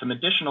some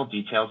additional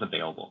details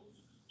available.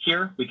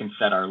 Here we can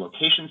set our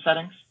location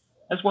settings,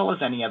 as well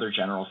as any other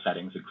general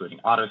settings, including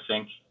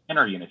auto-sync and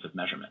our units of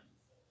measurement.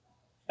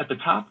 At the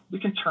top, we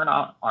can turn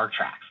on our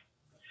tracks.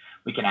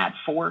 We can add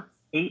 4,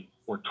 8,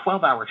 or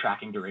 12-hour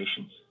tracking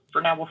durations.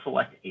 For now, we'll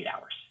select 8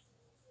 hours.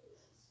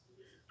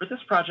 For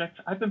this project,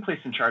 I've been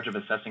placed in charge of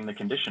assessing the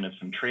condition of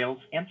some trails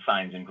and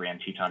signs in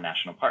Grand Teton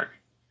National Park.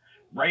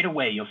 Right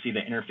away, you'll see the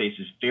interface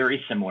is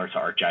very similar to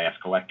ArcGIS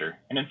Collector,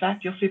 and in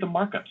fact, you'll see the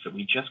markups that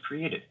we just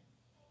created.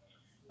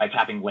 By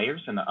tapping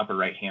Layers in the upper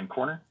right-hand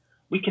corner,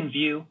 we can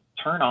view,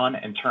 turn on,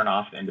 and turn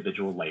off the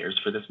individual layers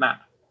for this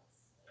map.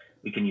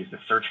 We can use the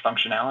search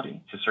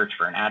functionality to search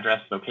for an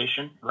address,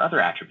 location, or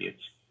other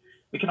attributes.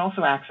 We can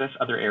also access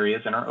other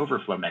areas in our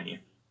overflow menu.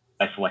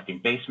 By selecting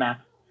Base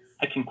Map,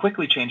 I can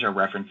quickly change our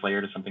reference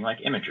layer to something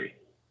like imagery.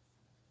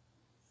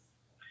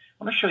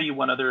 I want to show you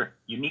one other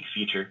unique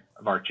feature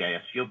of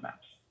ArcGIS Field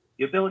Maps,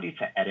 the ability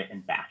to edit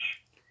and batch.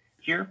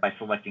 Here, by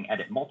selecting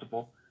Edit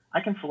Multiple,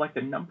 I can select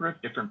a number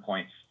of different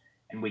points,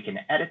 and we can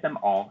edit them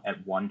all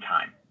at one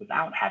time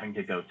without having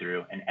to go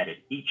through and edit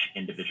each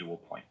individual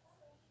point.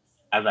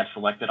 As I've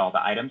selected all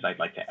the items I'd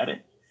like to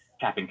edit,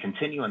 tapping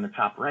Continue in the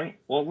top right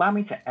will allow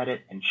me to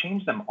edit and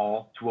change them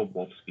all to a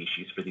wolf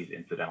species for these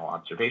incidental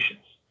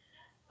observations.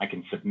 I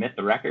can submit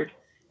the record,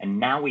 and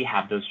now we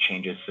have those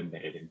changes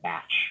submitted in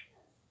batch.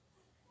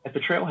 At the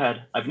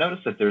trailhead, I've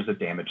noticed that there's a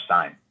damaged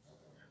sign.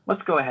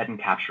 Let's go ahead and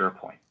capture a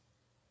point.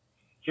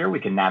 Here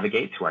we can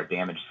navigate to our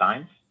damaged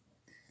signs,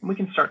 and we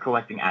can start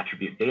collecting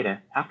attribute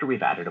data after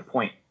we've added a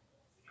point.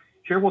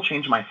 Here we'll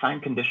change my sign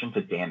condition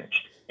to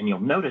damaged, and you'll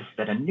notice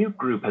that a new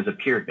group has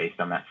appeared based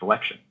on that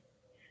selection.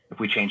 If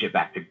we change it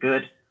back to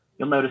good,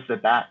 you'll notice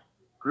that that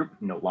group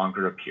no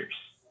longer appears.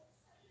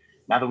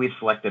 Now that we've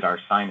selected our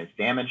sign as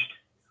damaged,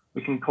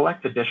 we can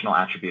collect additional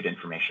attribute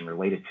information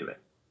related to it.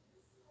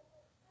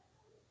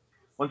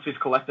 Once we've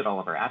collected all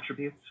of our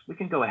attributes, we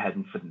can go ahead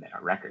and submit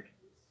our record.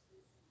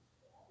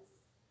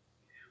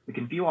 We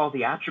can view all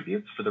the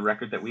attributes for the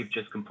record that we've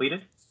just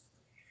completed,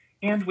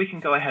 and we can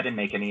go ahead and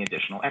make any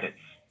additional edits.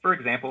 For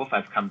example, if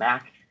I've come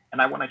back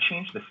and I want to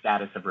change the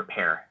status of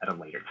repair at a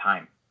later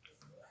time,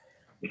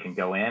 we can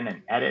go in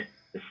and edit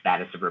the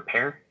status of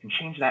repair and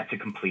change that to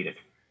completed.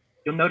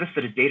 You'll notice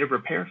that a date of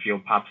repair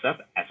field pops up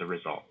as a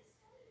result.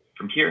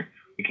 From here,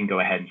 we can go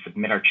ahead and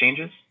submit our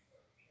changes,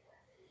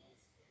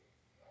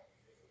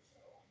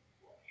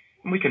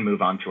 and we can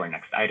move on to our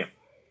next item.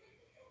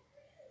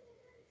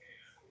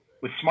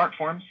 With smart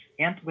forms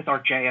and with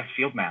ArcGIS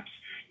Field Maps,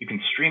 you can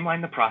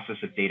streamline the process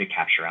of data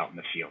capture out in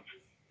the field.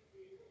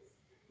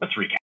 Let's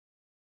recap.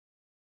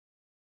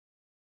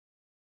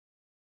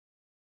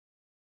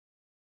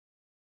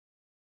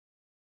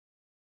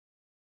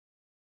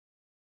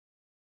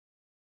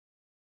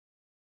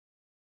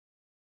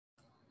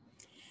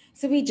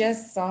 So we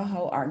just saw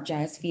how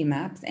ArcGIS Field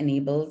Maps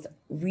enables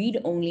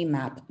read-only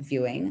map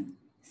viewing,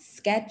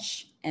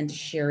 sketch and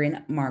sharing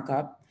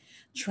markup,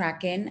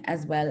 tracking,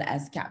 as well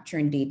as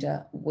capturing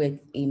data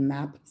with a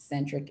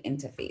map-centric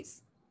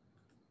interface.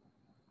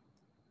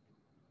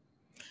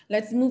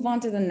 Let's move on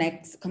to the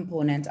next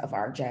component of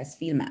ArcGIS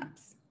Field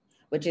Maps,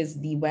 which is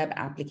the web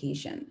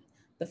application.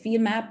 The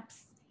Field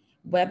Maps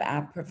web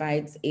app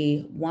provides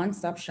a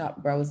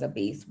one-stop-shop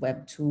browser-based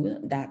web tool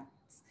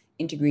that's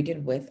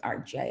integrated with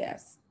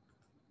ArcGIS.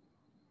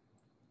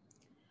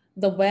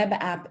 The web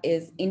app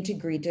is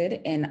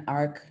integrated in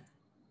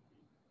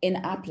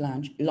App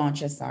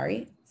Launcher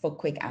for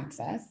quick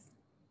access,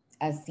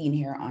 as seen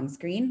here on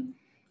screen.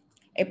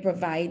 It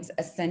provides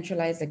a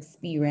centralized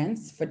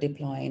experience for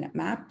deploying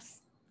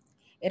maps.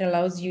 It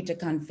allows you to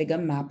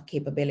configure map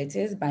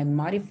capabilities by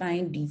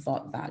modifying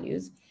default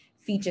values,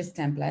 features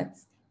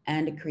templates,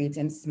 and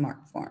creating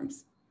smart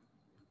forms.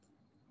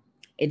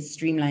 It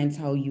streamlines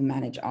how you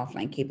manage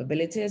offline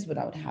capabilities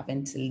without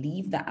having to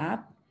leave the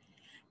app.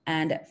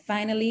 And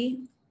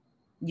finally,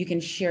 you can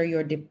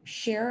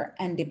share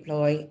and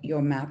deploy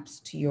your maps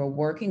to your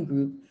working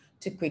group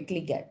to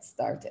quickly get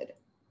started.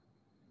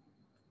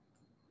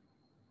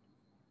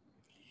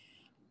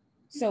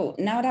 So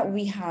now that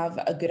we have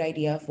a good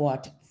idea of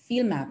what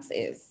field maps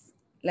is,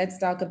 let's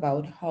talk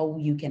about how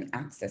you can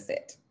access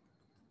it.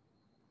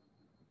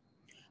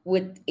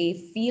 With a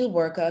field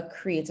worker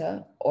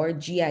creator or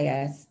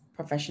GIS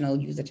professional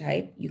user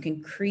type, you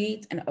can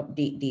create and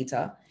update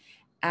data,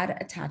 add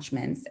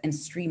attachments, and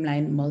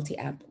streamline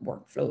multi-app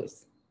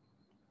workflows.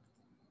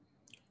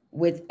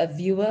 With a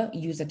viewer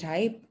user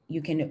type,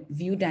 you can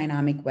view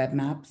dynamic web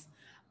maps,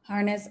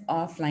 harness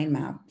offline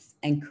maps,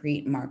 and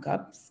create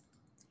markups.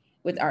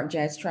 With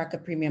ArcGIS Tracker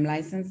Premium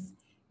license,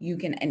 you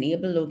can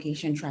enable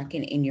location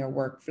tracking in your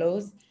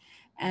workflows.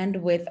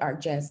 And with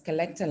ArcGIS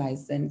Collector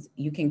license,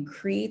 you can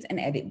create and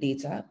edit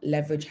data,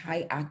 leverage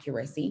high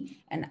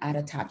accuracy, and add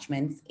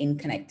attachments in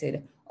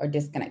connected or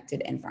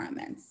disconnected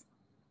environments.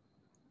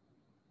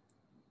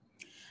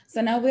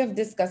 So now we have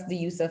discussed the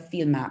use of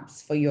field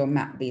maps for your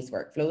map-based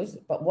workflows,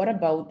 but what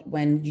about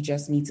when you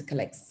just need to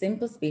collect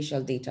simple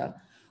spatial data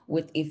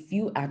with a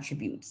few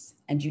attributes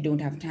and you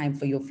don't have time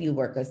for your field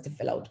workers to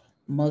fill out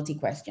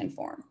multi-question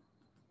form?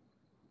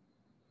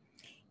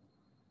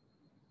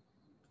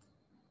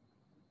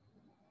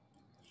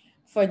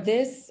 For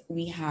this,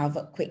 we have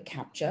Quick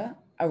Capture,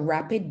 a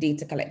rapid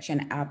data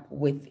collection app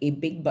with a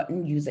big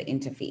button user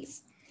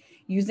interface.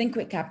 Using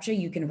Quick Capture,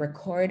 you can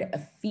record a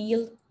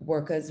field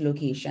worker's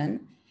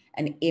location,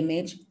 an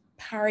image,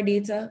 power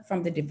data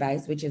from the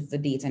device, which is the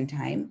date and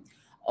time,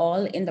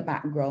 all in the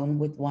background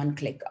with one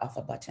click of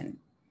a button.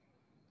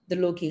 The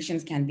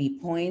locations can be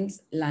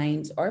points,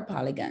 lines, or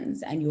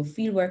polygons, and your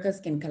field workers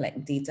can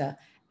collect data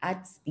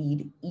at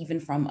speed,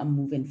 even from a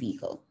moving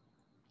vehicle.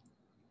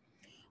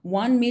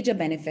 One major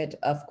benefit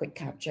of Quick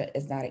Capture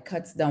is that it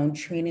cuts down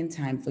training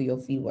time for your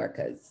field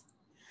workers.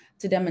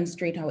 To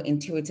demonstrate how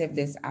intuitive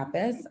this app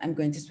is, I'm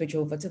going to switch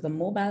over to the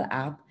mobile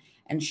app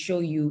and show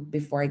you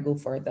before I go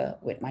further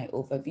with my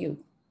overview.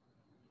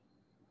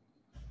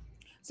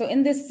 So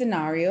in this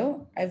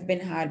scenario, I've been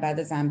hired by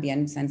the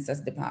Zambian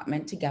Census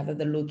Department to gather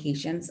the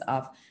locations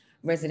of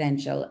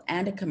residential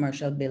and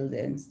commercial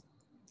buildings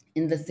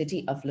in the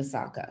city of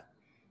Lusaka.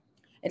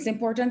 It's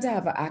important to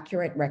have an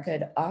accurate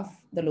record of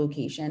the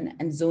location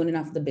and zoning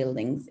of the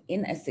buildings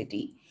in a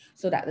city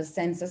so that the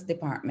Census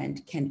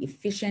Department can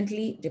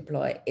efficiently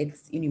deploy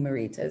its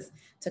enumerators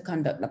to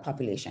conduct the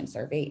population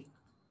survey.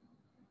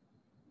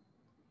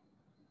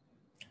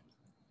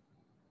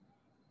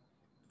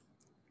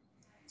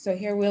 So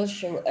here we'll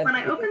show When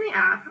I open the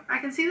app, I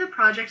can see the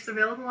projects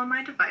available on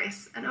my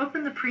device and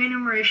open the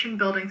pre-enumeration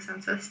building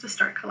census to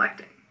start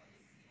collecting.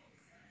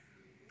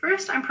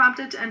 First, I'm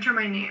prompted to enter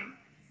my name,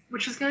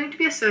 which is going to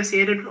be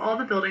associated with all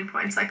the building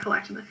points I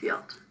collect in the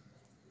field.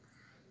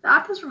 The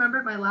app has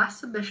remembered my last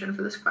submission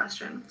for this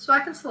question, so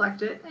I can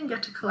select it and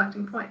get to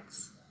collecting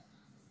points.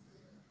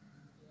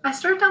 I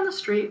start down the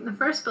street and the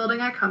first building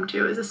I come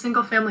to is a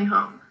single-family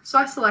home, so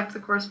I select the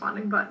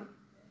corresponding button.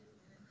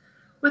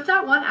 With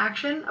that one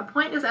action, a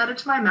point is added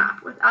to my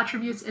map with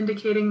attributes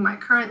indicating my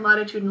current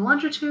latitude and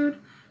longitude,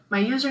 my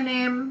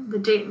username, the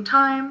date and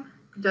time,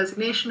 the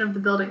designation of the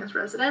building as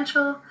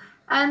residential,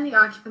 and the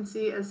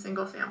occupancy as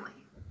single family.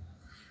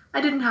 I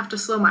didn't have to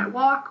slow my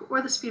walk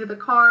or the speed of the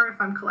car if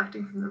I'm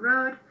collecting from the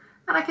road,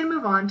 and I can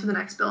move on to the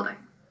next building.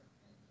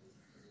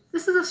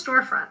 This is a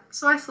storefront,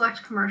 so I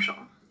select commercial,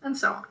 and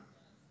so on.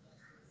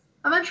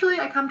 Eventually,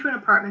 I come to an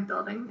apartment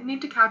building and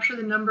need to capture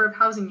the number of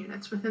housing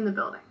units within the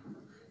building,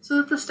 so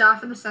that the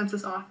staff in the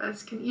census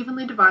office can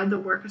evenly divide the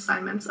work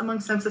assignments among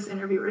census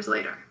interviewers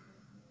later.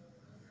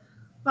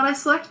 When I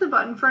select the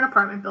button for an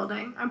apartment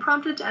building, I'm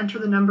prompted to enter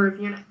the number of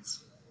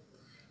units.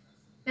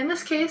 In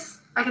this case,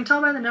 I can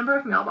tell by the number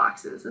of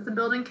mailboxes that the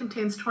building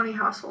contains 20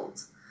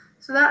 households,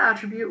 so that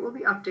attribute will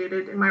be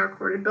updated in my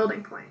recorded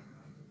building point.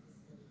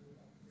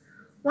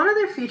 One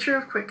other feature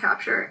of Quick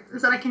Capture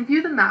is that I can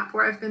view the map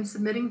where I've been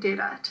submitting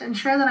data to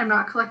ensure that I'm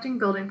not collecting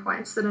building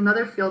points that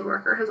another field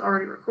worker has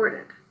already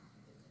recorded.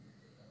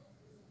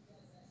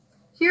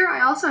 Here,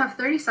 I also have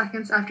 30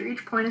 seconds after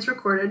each point is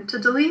recorded to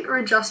delete or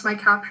adjust my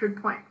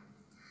captured point.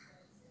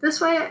 This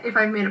way, if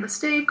I've made a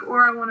mistake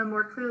or I want to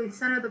more clearly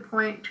center the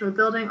point to a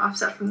building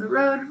offset from the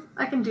road,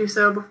 I can do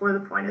so before the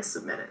point is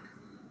submitted.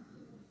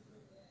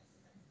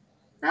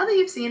 Now that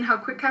you've seen how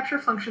Quick Capture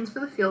functions for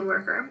the field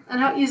worker and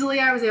how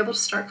easily I was able to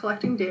start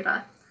collecting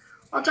data,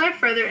 I'll dive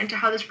further into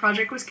how this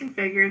project was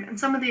configured and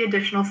some of the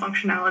additional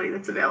functionality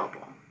that's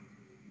available.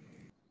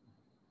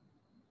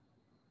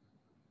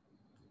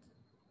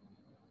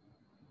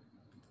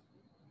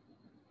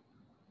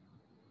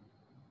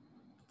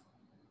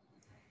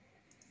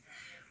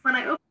 When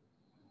I open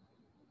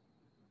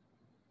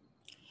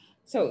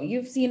So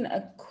you've seen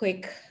a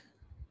quick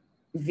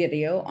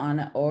video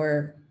on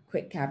our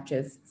Quick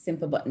Capture's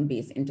simple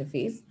button-based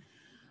interface,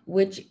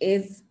 which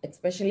is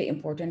especially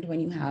important when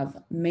you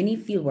have many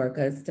field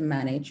workers to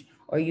manage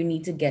or you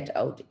need to get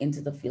out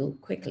into the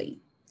field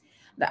quickly.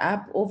 The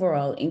app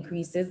overall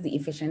increases the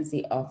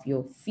efficiency of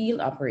your field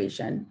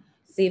operation,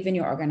 saving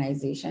your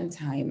organization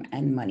time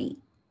and money.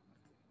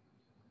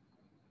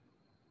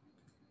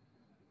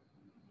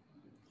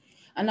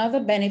 Another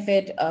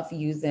benefit of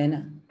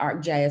using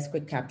ArcGIS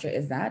Quick Capture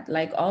is that,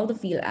 like all the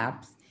field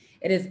apps,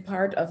 it is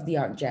part of the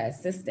ArcGIS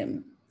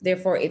system.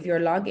 Therefore, if you're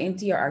logged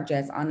into your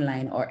ArcGIS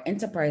Online or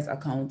Enterprise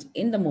account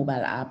in the mobile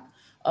app,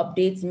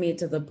 updates made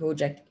to the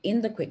project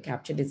in the Quick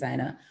Capture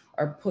Designer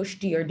are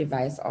pushed to your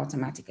device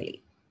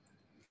automatically.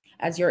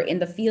 As you're in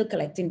the field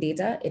collecting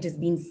data, it is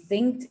being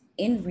synced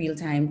in real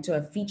time to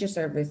a feature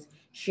service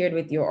shared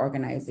with your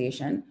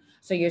organization,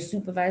 so your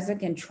supervisor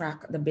can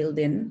track the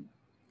building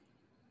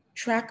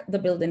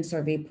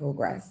survey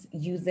progress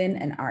using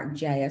an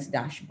ArcGIS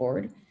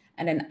dashboard,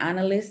 and an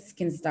analyst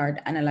can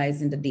start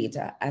analyzing the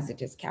data as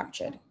it is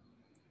captured.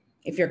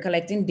 If you're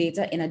collecting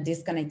data in a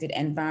disconnected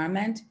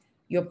environment,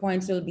 your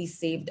points will be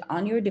saved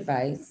on your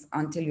device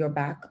until you're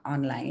back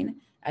online,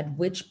 at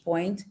which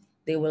point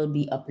they will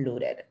be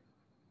uploaded.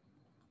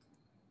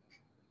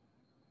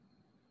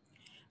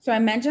 So I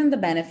mentioned the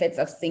benefits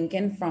of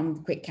syncing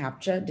from Quick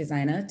Capture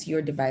Designer to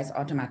your device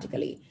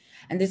automatically.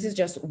 And this is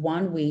just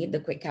one way the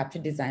Quick Capture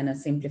Designer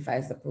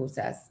simplifies the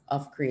process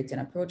of creating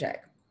a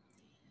project.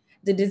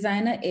 The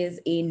Designer is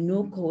a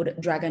no-code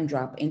drag and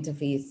drop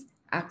interface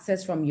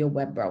accessed from your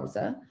web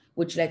browser,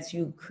 which lets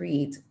you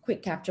create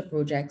quick capture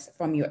projects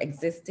from your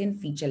existing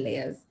feature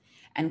layers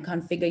and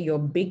configure your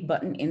big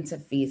button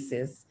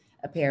interfaces,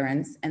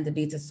 appearance, and the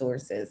data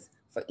sources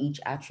for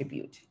each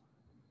attribute.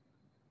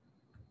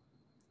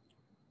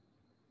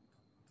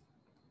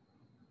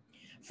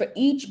 For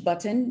each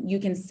button, you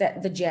can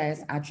set the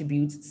GIS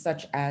attributes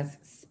such as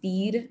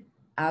speed,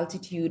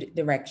 altitude,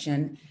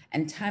 direction,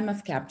 and time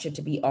of capture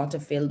to be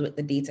auto-filled with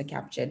the data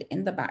captured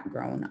in the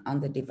background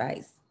on the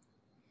device.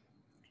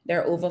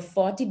 There are over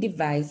 40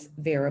 device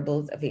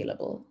variables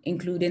available,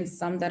 including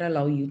some that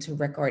allow you to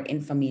record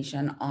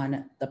information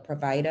on the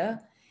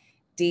provider,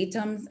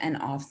 datums and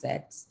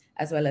offsets,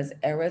 as well as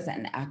errors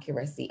and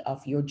accuracy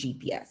of your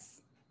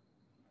GPS.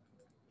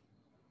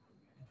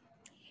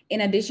 In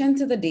addition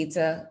to the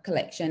data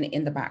collection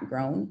in the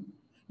background,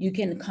 you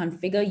can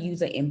configure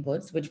user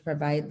inputs, which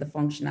provide the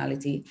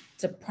functionality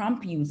to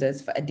prompt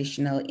users for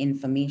additional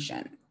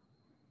information.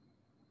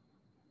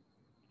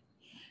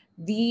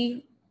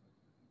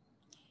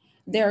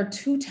 There are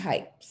two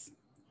types: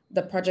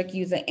 the project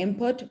user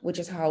input, which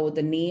is how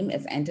the name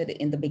is entered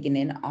in the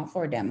beginning of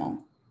our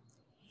demo.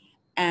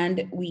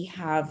 And we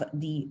have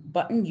the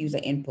button user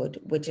input,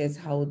 which is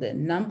how the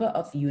number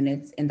of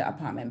units in the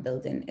apartment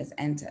building is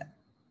entered.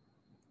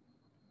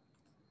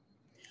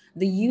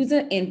 The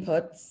user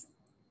inputs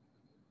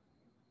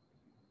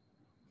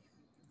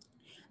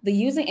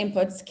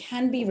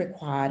can be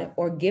required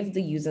or give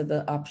the user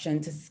the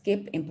option to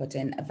skip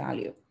inputting a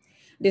value.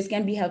 This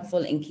can be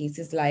helpful in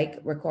cases like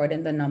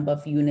recording the number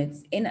of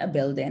units in a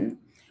building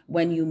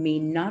when you may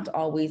not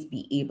always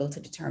be able to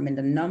determine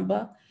the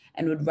number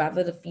and would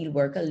rather the field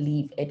worker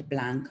leave it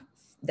blank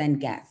than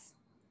guess.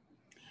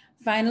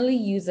 Finally,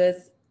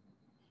 users'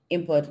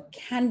 input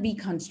can be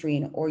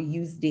constrained or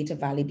use data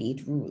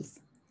validate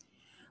rules.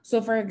 So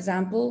for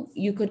example,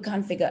 you could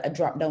configure a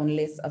drop-down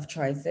list of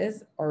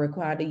choices or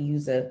require the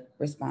user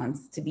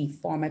response to be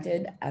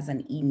formatted as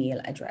an email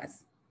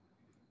address.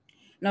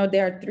 Now,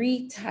 there are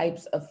three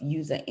types of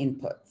user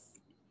inputs.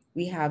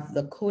 We have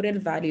the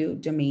coded value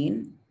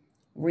domain,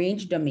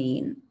 range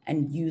domain,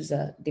 and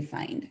user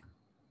defined.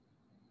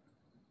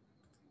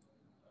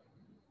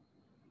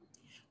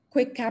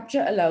 Quick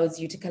Capture allows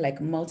you to collect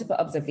multiple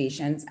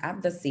observations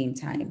at the same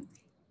time.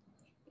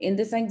 In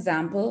this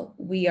example,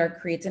 we are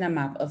creating a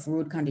map of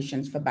road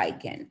conditions for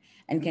biking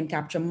and can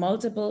capture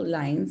multiple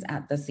lines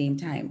at the same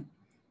time.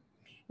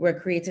 We're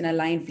creating a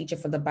line feature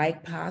for the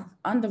bike path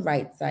on the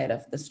right side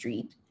of the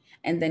street,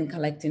 and then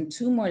collecting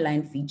 2 more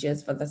line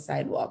features for the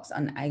sidewalks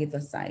on either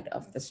side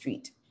of the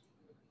street.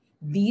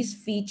 These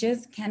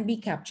features can be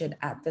captured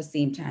at the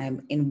same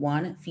time in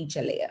one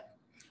feature layer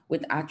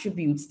with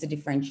attributes to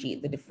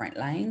differentiate the different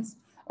lines,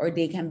 or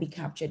they can be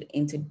captured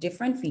into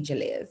different feature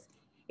layers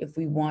if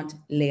we want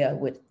layer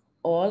with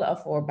all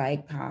of our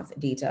bike path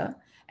data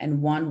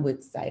and one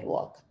with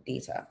sidewalk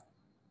data.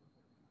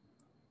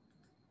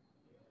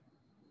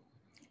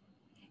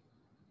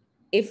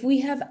 If we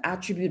have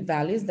attribute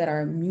values that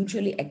are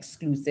mutually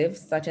exclusive,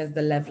 such as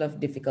the level of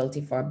difficulty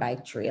for a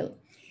bike trail,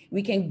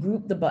 we can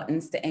group the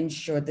buttons to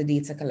ensure the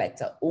data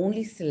collector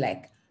only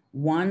select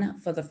one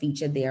for the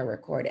feature they are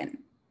recording.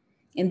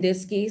 In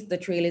this case, the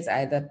trail is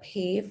either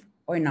paved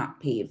or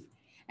not paved,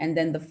 and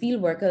then the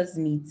field workers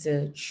need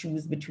to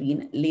choose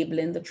between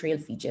labeling the trail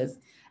features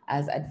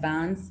as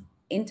advanced,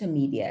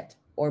 intermediate,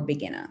 or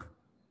beginner.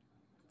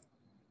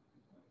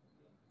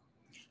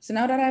 So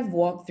now that I've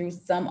walked through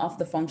some of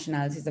the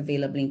functionalities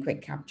available in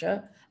Quick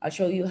Capture, I'll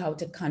show you how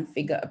to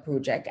configure a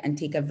project and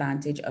take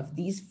advantage of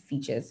these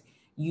features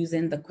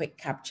using the Quick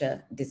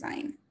Capture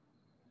design.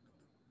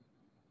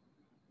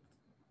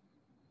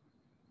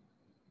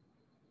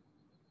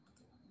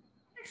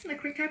 Objects in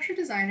the Quick Capture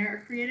Designer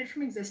are created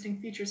from existing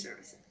feature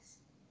services.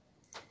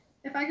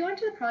 If I go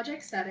into the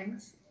project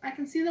settings, I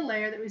can see the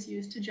layer that was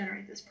used to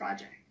generate this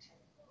project.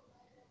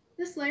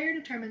 This layer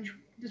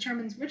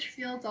determines which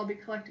fields I'll be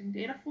collecting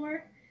data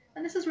for,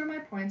 and this is where my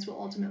points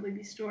will ultimately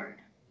be stored.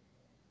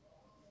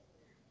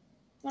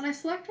 When I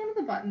select one of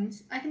the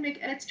buttons, I can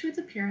make edits to its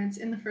appearance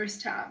in the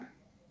first tab.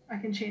 I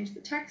can change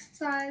the text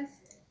size,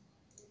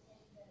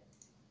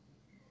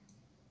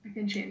 I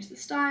can change the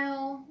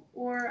style,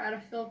 or add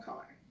a fill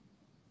color.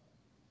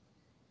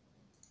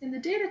 In the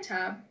Data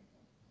tab,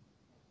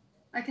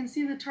 I can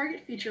see the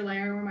target feature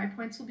layer where my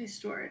points will be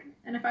stored,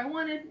 and if I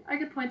wanted, I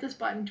could point this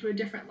button to a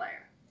different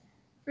layer.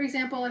 For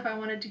example, if I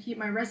wanted to keep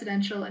my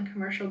residential and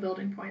commercial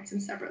building points in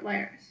separate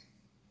layers.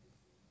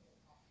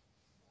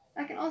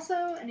 I can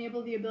also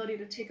enable the ability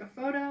to take a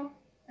photo,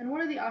 and one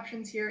of the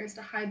options here is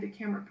to hide the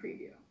camera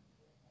preview.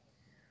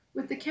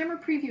 With the camera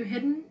preview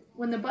hidden,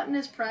 when the button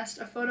is pressed,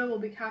 a photo will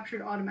be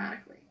captured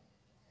automatically.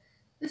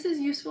 This is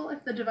useful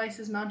if the device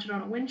is mounted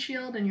on a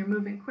windshield and you're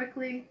moving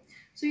quickly,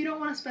 so you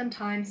don't want to spend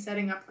time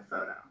setting up the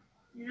photo.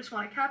 You just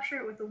want to capture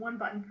it with the one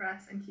button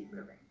press and keep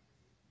moving.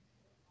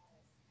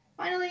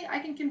 Finally, I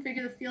can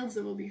configure the fields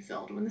that will be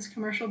filled when this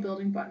commercial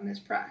building button is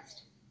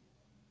pressed.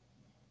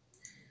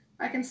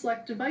 I can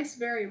select device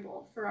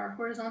variable for our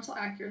horizontal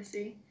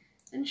accuracy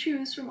and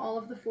choose from all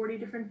of the 40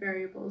 different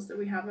variables that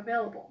we have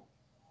available.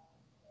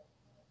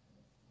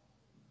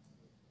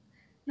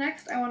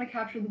 Next, I want to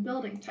capture the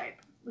building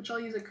type, which I'll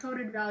use a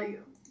coded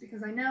value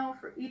because I know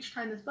for each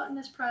time this button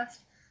is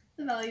pressed,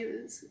 the value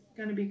is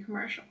going to be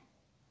commercial.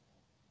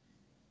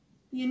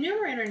 The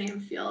enumerator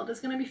name field is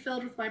going to be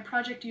filled with my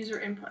project user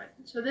input.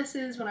 So this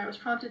is when I was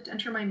prompted to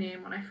enter my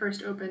name when I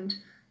first opened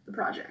the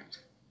project.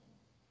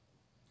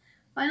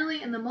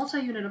 Finally, in the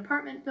multi-unit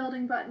apartment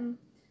building button,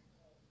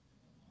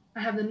 I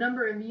have the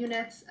number of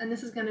units, and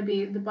this is going to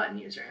be the button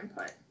user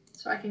input.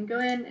 So I can go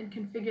in and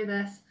configure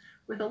this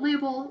with a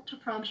label to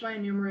prompt my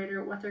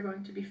enumerator what they're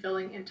going to be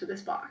filling into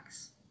this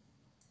box.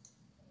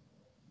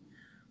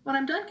 When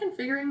I'm done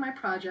configuring my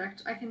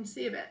project, I can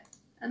save it.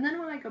 And then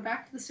when I go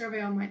back to the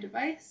survey on my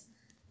device,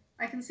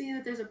 I can see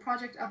that there's a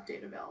project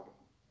update available.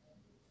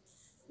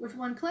 With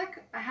one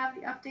click, I have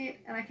the update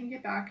and I can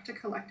get back to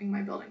collecting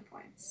my building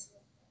points.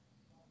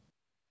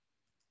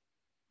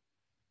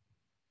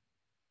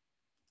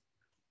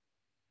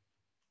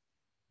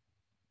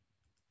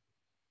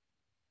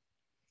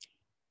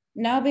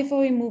 Now, before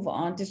we move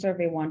on to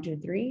survey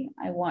 123,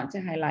 I want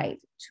to highlight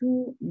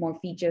two more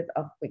features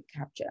of Quick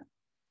Capture.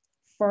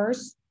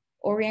 First,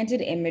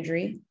 oriented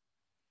imagery.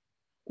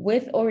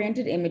 With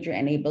oriented imagery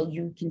enabled,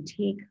 you can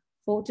take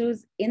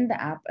photos in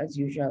the app as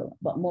usual,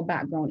 but more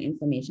background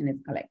information is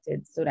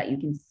collected so that you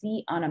can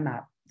see on a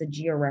map the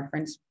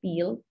georeference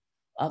field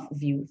of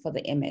view for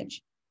the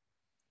image.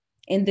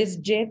 In this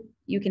GIF,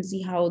 you can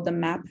see how the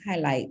map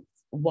highlights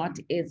what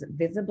is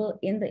visible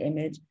in the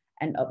image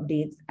and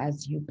updates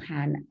as you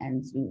pan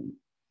and zoom.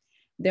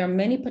 There are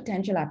many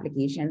potential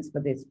applications for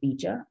this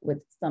feature, with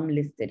some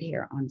listed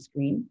here on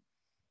screen.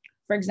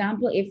 For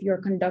example, if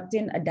you're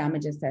conducting a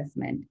damage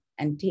assessment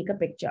and take a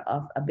picture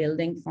of a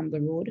building from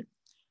the road,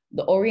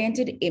 the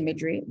oriented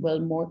imagery will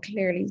more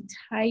clearly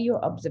tie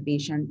your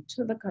observation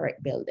to the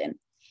correct building,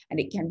 and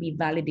it can be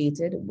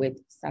validated with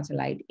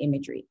satellite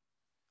imagery.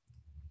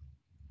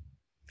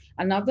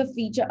 Another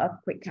feature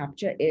of Quick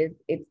Capture is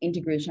its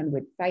integration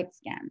with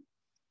SiteScan.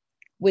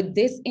 With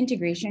this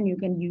integration, you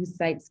can use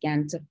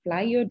SiteScan to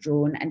fly your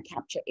drone and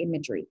capture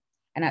imagery,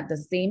 and at the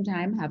same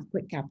time have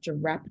Quick Capture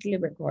rapidly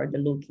record the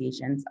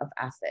locations of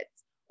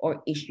assets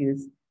or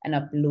issues and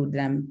upload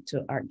them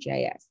to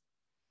ArcGIS.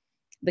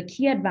 The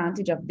key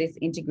advantage of this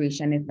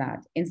integration is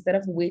that instead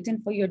of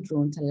waiting for your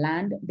drone to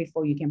land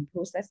before you can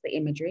process the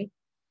imagery,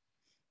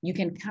 you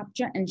can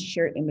capture and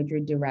share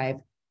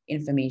imagery-derived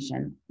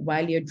information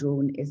while your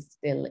drone is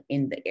still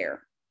in the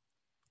air.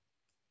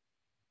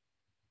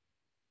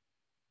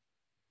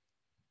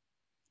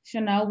 So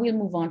now we'll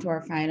move on to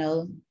our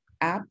final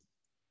app,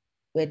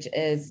 which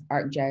is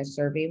ArcGIS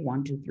Survey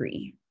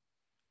 123.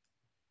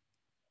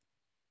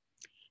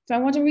 So I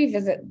want to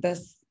revisit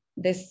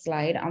this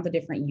slide on the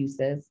different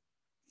uses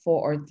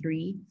for our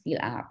three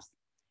field apps.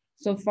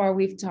 So far,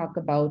 we've talked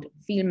about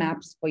field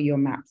maps for your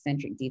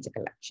map-centric data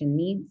collection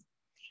needs,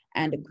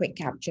 and a Quick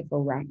Capture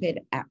for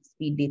rapid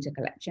at-speed data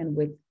collection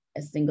with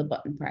a single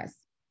button press.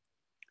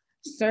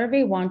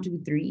 Survey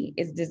 123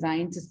 is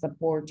designed to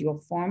support your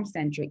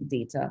form-centric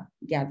data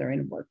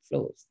gathering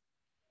workflows.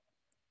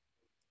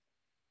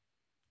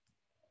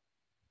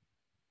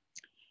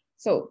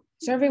 So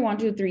Survey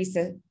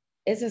 123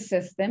 is a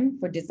system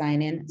for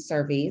designing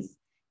surveys,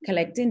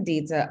 collecting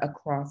data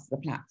across the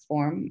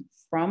platform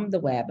from the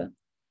web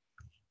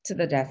to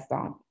the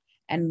desktop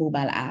and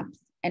mobile apps,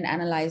 and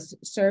analyze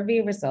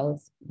survey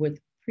results with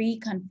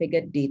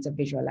pre-configured data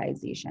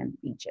visualization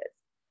features.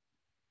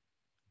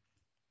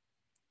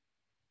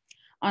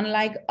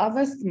 Unlike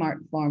other smart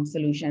form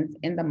solutions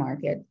in the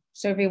market,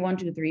 Survey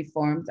 123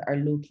 forms are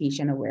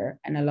location aware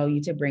and allow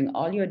you to bring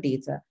all your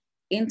data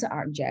into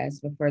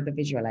ArcGIS for further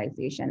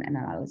visualization and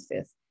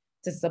analysis.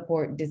 to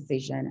support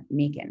decision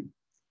making.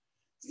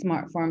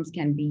 Smart forms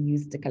can be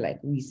used to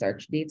collect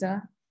research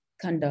data,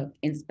 conduct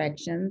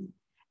inspections,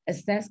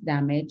 assess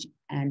damage,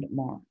 and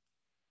more.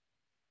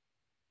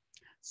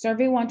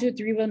 Survey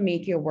 123 will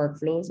make your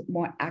workflows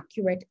more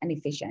accurate and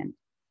efficient.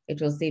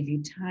 It will save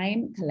you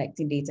time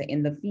collecting data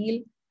in the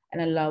field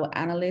and allow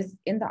analysts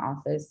in the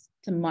office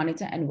to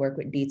monitor and work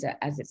with data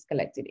as it's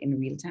collected in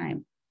real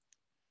time.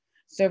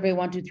 Survey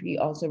 123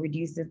 also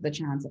reduces the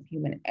chance of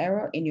human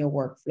error in your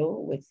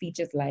workflow with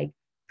features like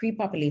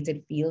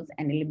pre-populated fields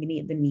and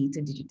eliminate the need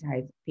to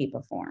digitize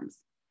paper forms.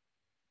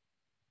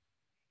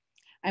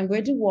 I'm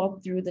going to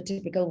walk through the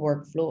typical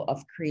workflow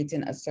of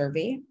creating a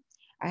survey.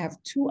 I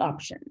have two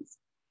options.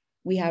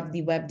 We have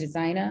the web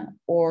designer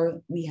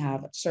or we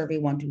have Survey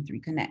 123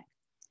 Connect.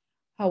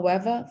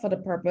 However, for the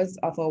purpose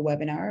of our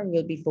webinar,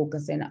 we'll be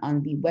focusing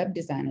on the web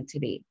designer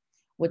today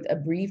with a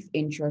brief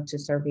intro to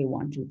Survey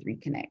 123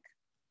 Connect.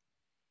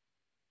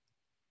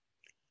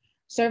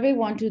 Survey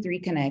 123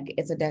 Connect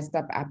is a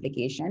desktop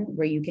application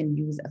where you can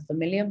use a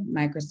familiar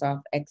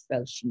Microsoft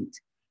Excel sheet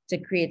to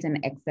create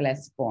an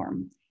XLS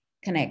form.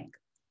 Connect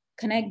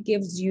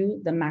gives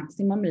you the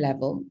maximum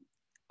level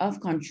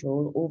of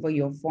control over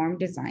your form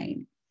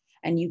design,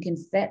 and you can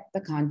set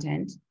the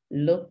content,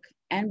 look,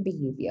 and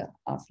behavior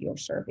of your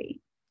survey.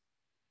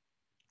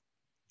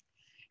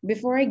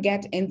 Before I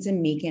get into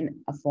making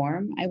a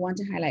form, I want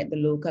to highlight the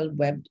local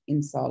web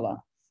installer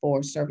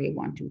for Survey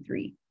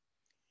 123.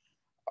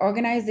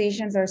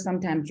 Organizations are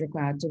sometimes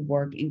required to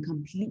work in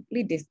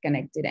completely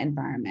disconnected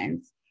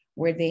environments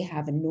where they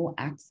have no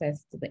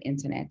access to the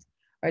internet,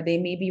 or they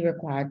may be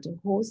required to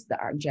host the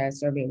ArcGIS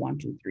Survey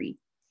 123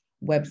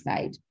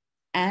 website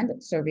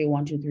and Survey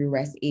 123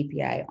 REST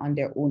API on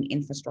their own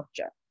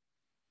infrastructure.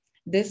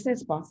 This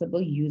is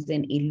possible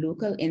using a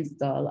local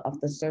install of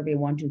the Survey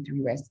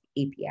 123 REST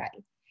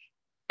API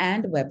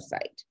and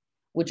website,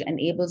 which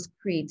enables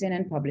creating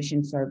and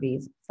publishing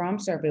surveys from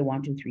Survey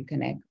 123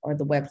 Connect or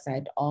the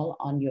website all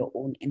on your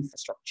own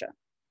infrastructure.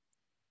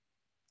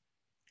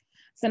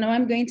 So now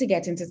I'm going to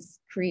get into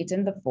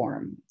creating the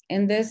form.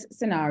 In this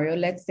scenario,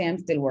 let's say I'm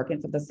still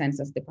working for the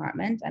Census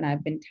Department and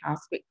I've been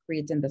tasked with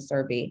creating the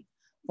survey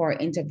for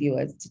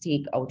interviewers to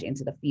take out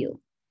into the field.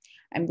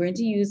 I'm going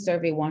to use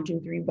Survey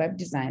 123 Web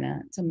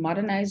Designer to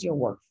modernize your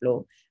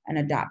workflow and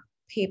adapt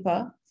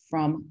paper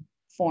from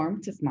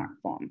form to smart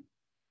form.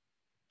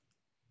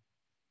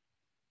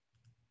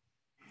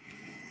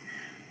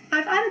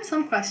 I've added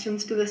some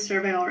questions to this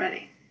survey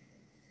already.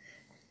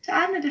 To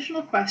add an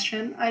additional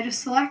question, I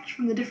just select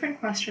from the different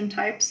question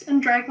types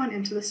and drag one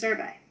into the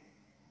survey.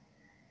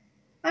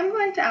 I'm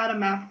going to add a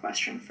map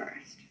question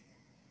first.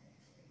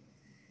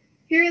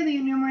 Here, the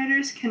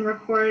enumerators can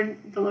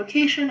record the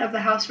location of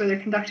the house where they're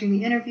conducting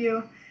the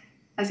interview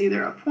as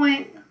either a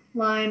point,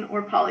 line,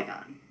 or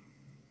polygon.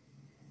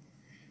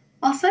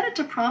 I'll set it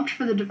to prompt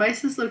for the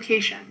device's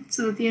location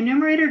so that the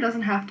enumerator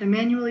doesn't have to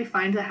manually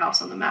find the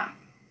house on the map.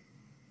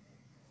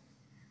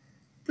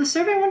 The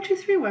Survey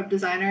 123 Web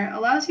Designer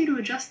allows you to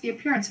adjust the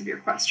appearance of your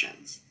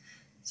questions.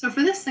 So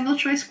for this single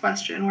choice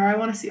question where I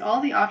want to see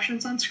all the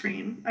options on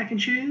screen, I can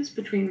choose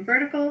between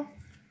vertical,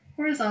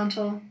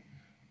 horizontal,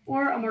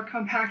 or a more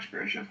compact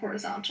version of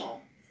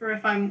horizontal for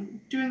if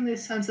I'm doing the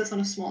census on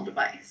a small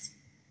device.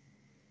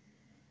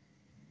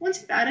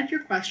 Once you've added your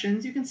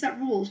questions, you can set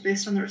rules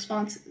based on the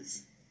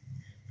responses.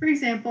 For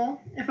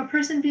example, if a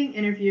person being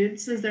interviewed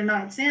says they're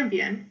not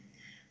Zambian,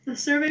 the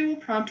survey will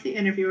prompt the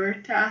interviewer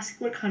to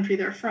ask what country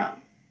they're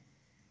from.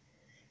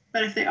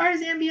 But if they are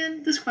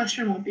Zambian, this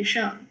question won't be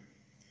shown.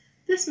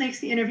 This makes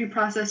the interview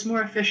process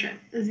more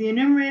efficient, as the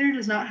enumerator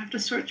does not have to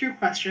sort through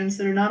questions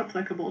that are not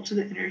applicable to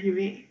the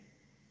interviewee.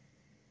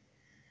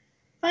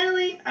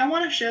 Finally, I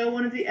want to show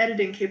one of the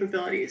editing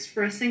capabilities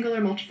for a single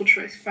or multiple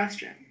choice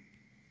question.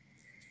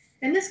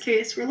 In this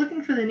case, we're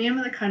looking for the name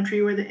of the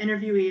country where the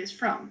interviewee is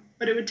from,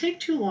 but it would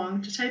take too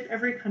long to type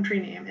every country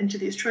name into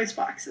these choice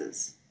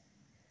boxes.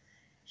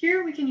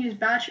 Here we can use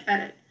Batch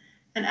Edit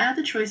and add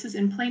the choices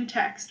in plain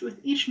text with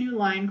each new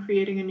line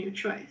creating a new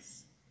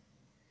choice.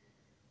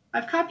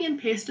 I've copy and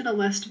pasted a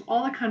list of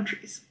all the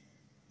countries,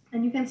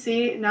 and you can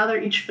see now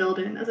they're each filled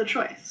in as a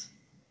choice.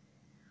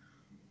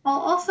 I'll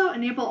also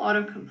enable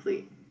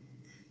autocomplete.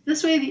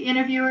 This way the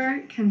interviewer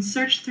can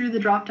search through the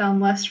drop-down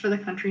list for the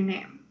country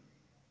name.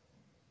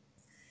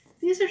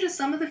 These are just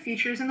some of the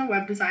features in the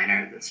Web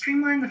Designer that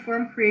streamline the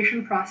form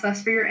creation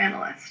process for your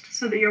analyst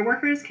so that your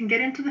workers can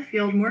get into the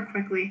field more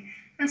quickly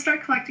and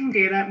start collecting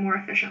data more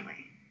efficiently.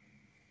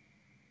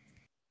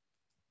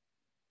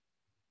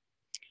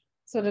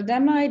 So the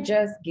demo I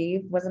just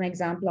gave was an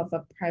example of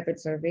a private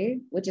survey,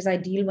 which is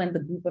ideal when the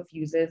group of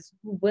users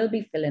who will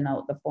be filling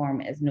out the form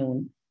is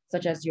known,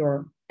 such as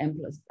your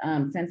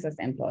census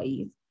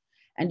employees,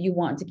 and you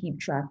want to keep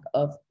track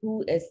of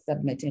who is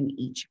submitting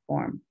each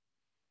form.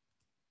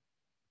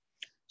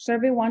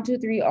 Survey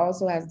 123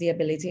 also has the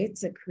ability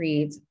to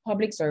create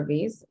public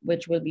surveys,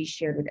 which will be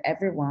shared with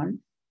everyone,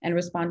 and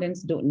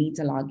respondents don't need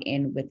to log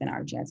in with an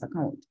ArcGIS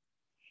account.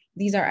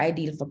 These are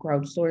ideal for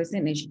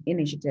crowdsourcing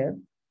initiative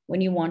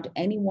when you want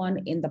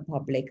anyone in the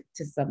public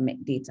to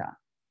submit data.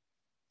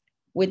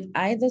 With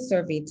either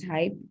survey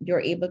type,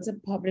 you're able to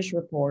publish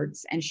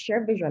reports and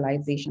share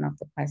visualization of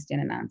the question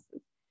and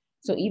answers.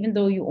 So even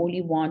though you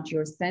only want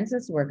your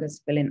census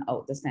workers filling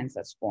out the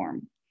census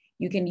form,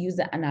 you can use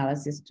the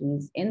analysis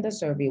tools in the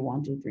Survey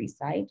 123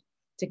 site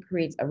to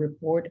create a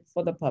report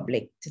for the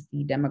public to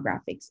see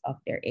demographics of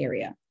their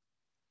area.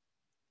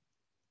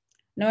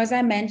 Now, as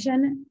I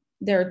mentioned,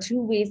 there are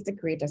two ways to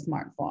create a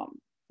smart form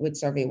with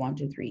Survey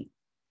 123.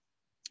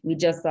 We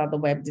just saw the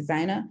web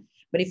designer,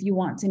 but if you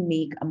want to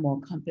make a more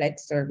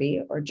complex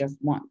survey or just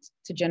want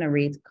to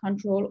generate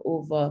control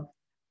over,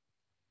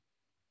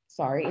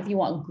 if you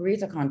want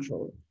greater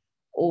control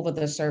over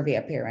the survey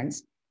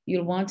appearance,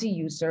 you'll want to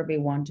use Survey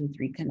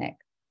 123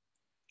 Connect.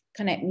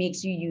 Connect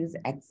makes you use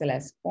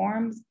XLS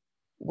forms,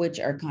 which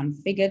are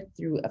configured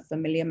through a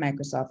familiar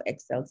Microsoft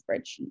Excel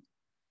spreadsheet.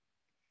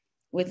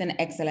 With an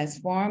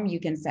XLS form, you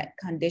can set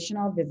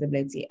conditional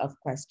visibility of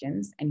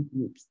questions and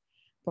groups,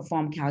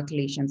 perform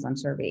calculations on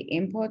survey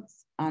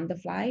inputs on the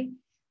fly,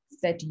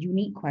 set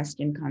unique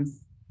question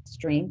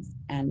constraints,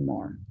 and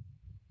more.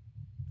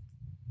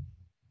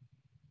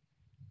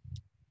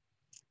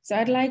 So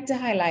I'd like to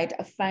highlight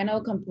a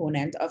final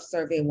component of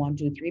Survey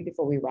 123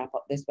 before we wrap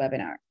up this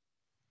webinar,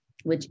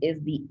 which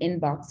is the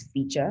inbox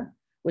feature,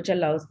 which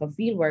allows for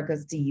field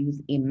workers to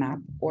use a map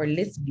or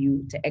list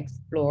view to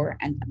explore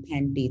and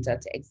append data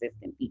to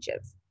existing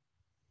features.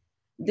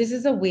 This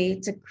is a way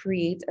to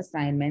create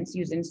assignments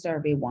using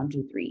Survey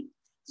 123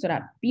 so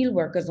that field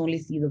workers only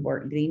see the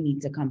work they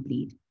need to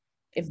complete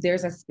if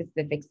there's a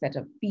specific set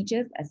of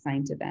features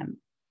assigned to them.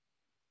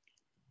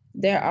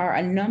 There are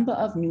a number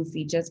of new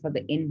features for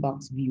the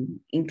inbox view,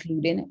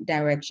 including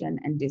direction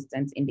and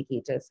distance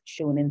indicators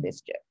shown in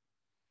this GIF.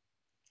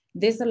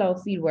 This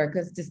allows field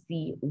workers to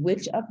see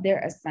which of their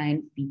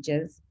assigned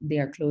features they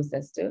are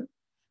closest to,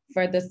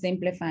 further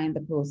simplifying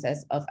the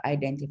process of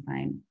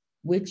identifying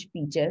which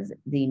features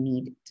they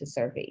need to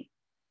survey.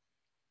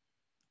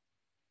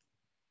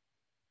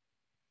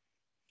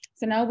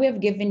 So now we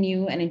have given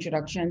you an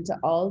introduction to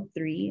all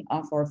three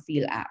of our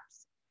field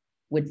apps,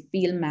 with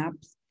field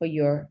maps for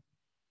your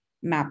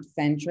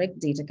map-centric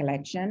data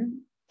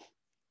collection,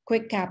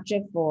 quick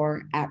capture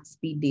for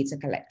at-speed data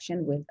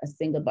collection with a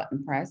single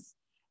button press,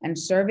 and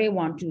Survey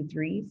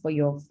 123 for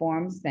your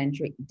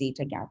form-centric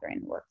data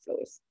gathering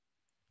workflows.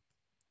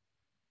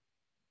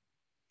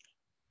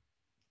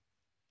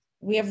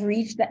 We have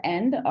reached the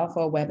end of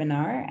our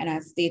webinar, and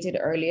as stated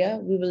earlier,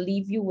 we will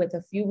leave you with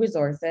a few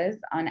resources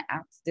on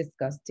apps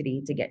discussed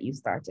today to get you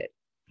started.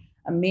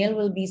 A mail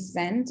will be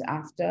sent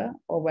after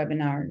our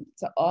webinar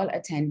to all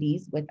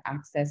attendees with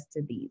access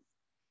to these.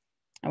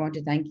 I want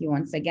to thank you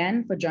once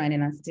again for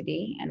joining us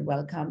today and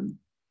welcome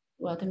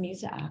you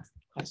to ask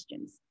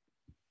questions.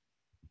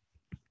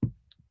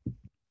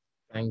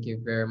 Thank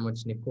you very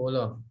much,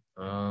 Nicola.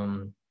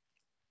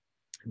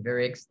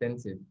 Very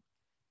extensive,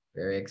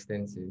 very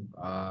extensive.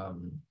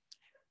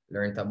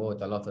 Learned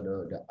about a lot of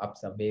the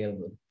apps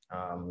available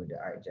with the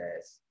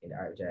ArcGIS, in the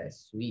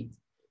ArcGIS suite.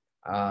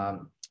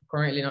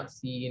 Currently not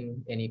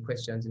seeing any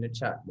questions in the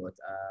chat, but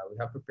we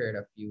have prepared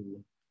a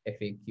few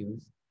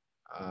FAQs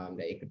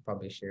that you could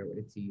probably share with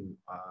the team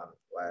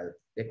while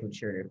they could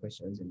share their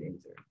questions in the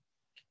interim.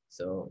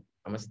 So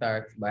I'm gonna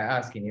start by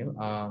asking you,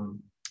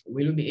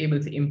 will you be able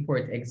to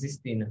import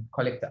existing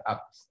collector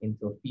apps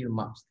into field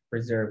maps to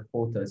preserve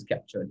photos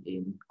captured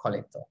in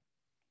collector?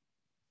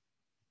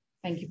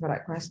 Thank you for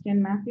that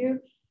question, Matthew.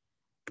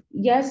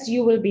 Yes,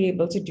 you will be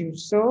able to do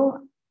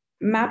so.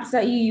 Maps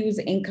that you use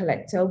in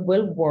collector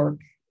will work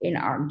in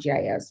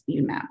ArcGIS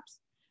field maps.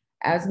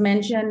 As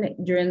mentioned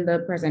during the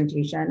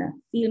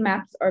presentation, field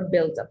maps are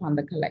built upon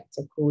the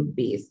collector code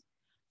base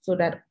so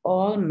that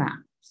all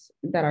maps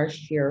that are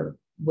shared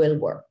will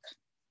work.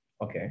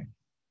 Okay.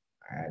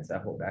 All right, so I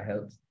hope that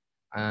helps.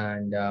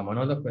 And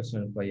another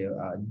question for you,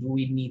 do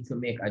we need to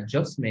make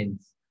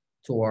adjustments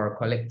to our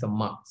collector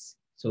maps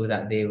so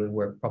that they will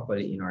work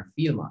properly in our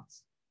field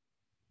maps?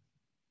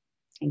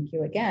 Thank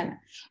you again.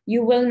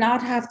 You will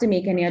not have to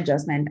make any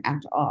adjustment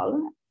at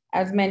all.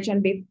 As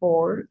mentioned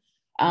before,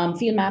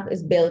 field map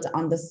is built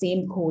on the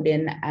same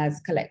coding as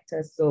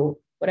collector. So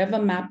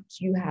whatever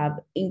maps you have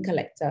in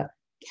collector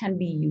can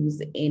be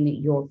used in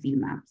your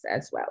field maps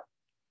as well.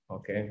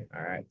 Okay,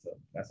 all right, so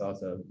that's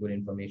also good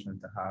information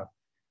to have.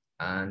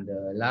 And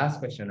the last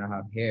question I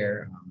have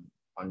here,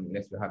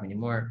 unless we have any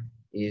more,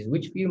 is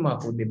which field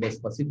map would be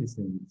best for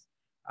citizens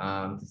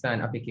to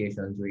sign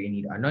applications where you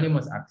need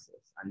anonymous access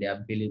and the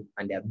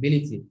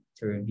ability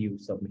to review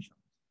submissions?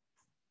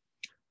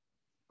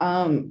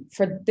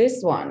 For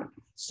this one,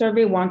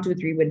 Survey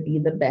 123 would be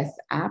the best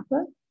app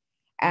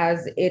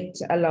as it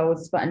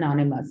allows for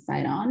anonymous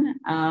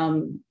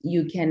sign-on.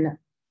 You can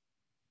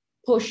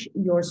push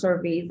your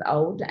surveys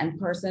out and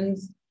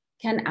persons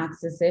can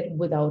access it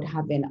without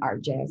having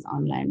ArcGIS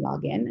online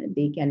login.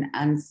 They can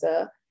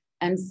answer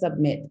and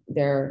submit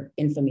their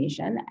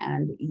information,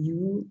 and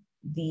you,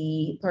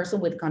 the person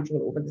with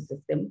control over the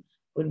system,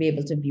 will be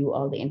able to view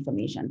all the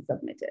information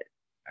submitted.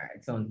 All right,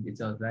 it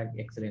sounds like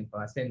excellent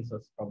for a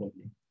census,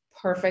 probably.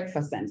 Perfect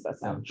for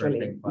census,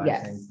 actually.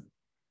 Yes. Census.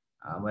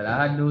 Well,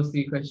 I had those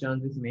three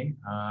questions with me.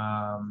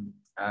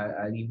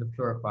 I'll leave the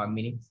floor for a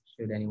minute.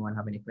 Should anyone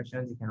have any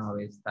questions, you can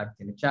always type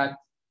it in the chat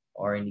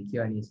or in the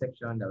Q&A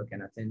section that we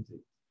can attend to.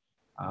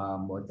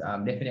 But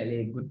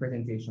definitely a good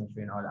presentation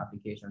showing all the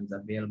applications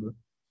available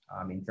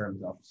in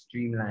terms of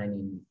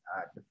streamlining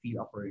the field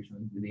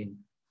operations within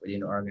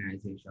the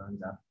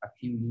organizations. A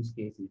few use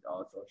cases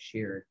also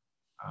shared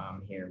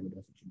here with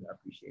us, which we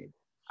appreciate.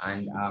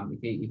 And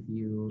if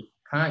you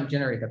can't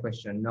generate a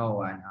question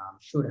now and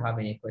should have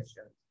any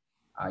questions,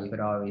 you could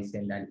always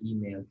send an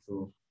email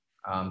to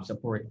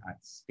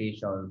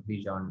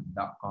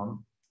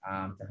support@spatialvision.com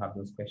to have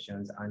those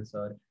questions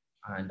answered.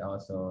 And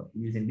also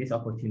using this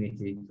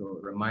opportunity to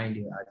remind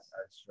you, as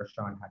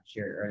Rashawn had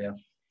shared earlier,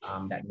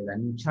 that there's a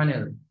new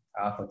channel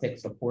for tech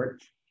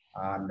support.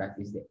 That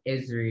is the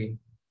Esri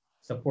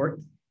Support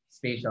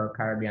Spatial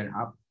Caribbean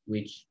app,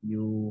 which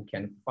you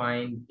can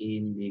find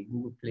in the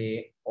Google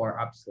Play or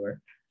App Store,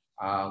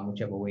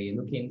 whichever way you're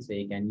looking. So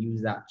you can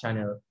use that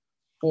channel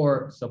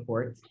for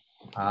support.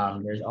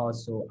 There's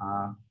also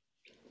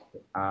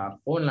a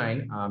phone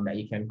line that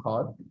you can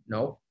call.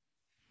 No.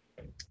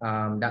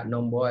 That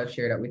number I'll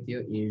share that with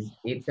you is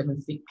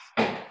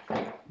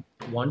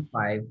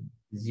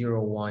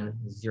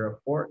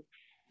 876-150104.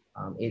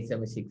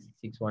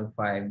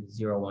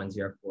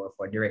 876-615-0104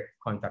 for direct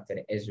contact to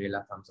the Esri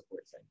LATAM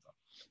Support Center.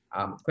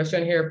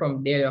 Question here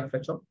from Delia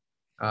Fletcher.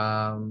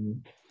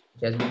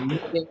 She has been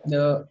looking at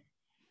the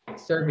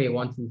survey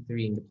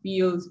 123 in the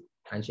fields,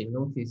 and she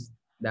noticed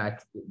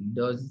that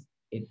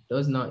it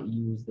does not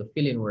use the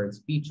fill-in words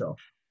feature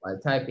while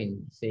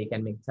typing, so you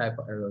can make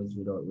typo errors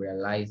without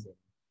realizing.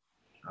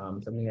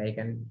 Something that you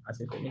can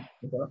assist with,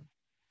 Nicola?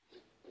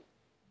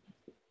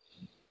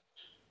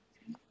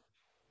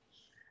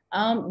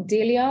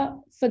 Delia,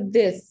 for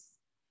this,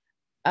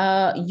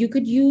 you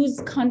could use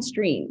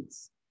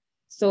constraints.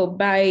 So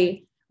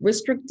by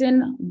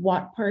restricting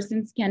what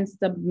persons can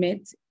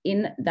submit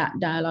in that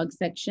dialogue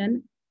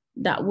section,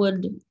 that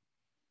would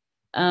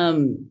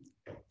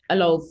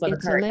allow for the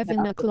correct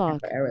 11 o'clock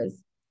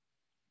errors.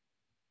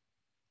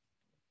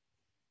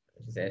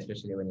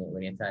 Especially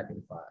when you're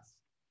typing fast.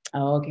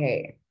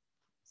 Okay.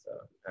 So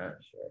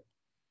sure.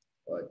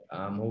 But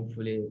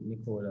hopefully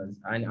Nicola's,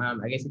 and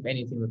I guess if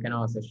anything, we can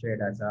also share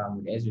that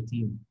with the Esri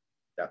team,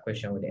 that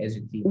question with the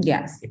Esri team.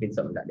 Yes. If it's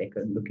something that they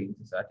could look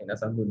into. So I think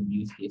that's a good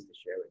use case to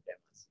share with them.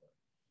 So.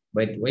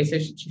 But what you say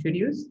she should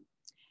use?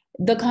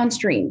 The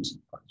constraint.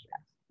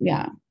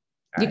 Yeah.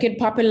 You could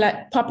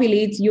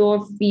populate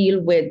your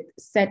field with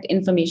set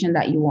information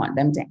that you want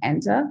them to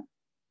enter,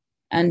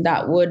 and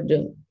that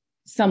would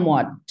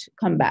somewhat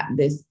combat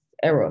this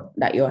error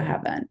that you're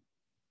having.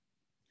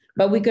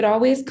 But we could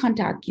always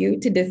contact you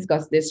to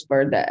discuss this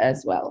further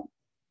as well.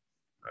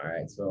 All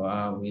right, so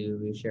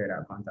we'll share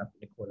that contact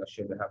with Nicola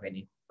should we have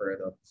any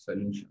further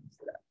solutions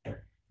to that.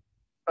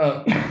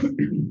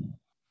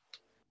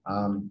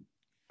 All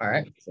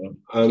right, so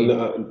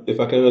if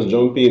I can just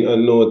jump in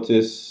and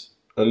notice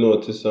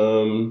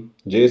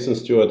Jason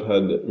Stewart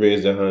had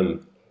raised a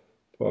hand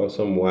for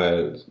some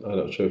while. I'm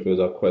not sure if it was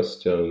a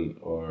question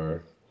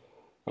or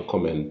a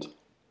comment.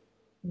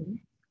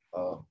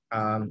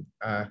 I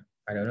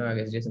don't know. I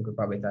guess Jason could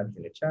probably type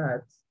in the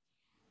chat.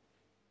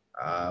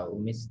 We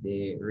missed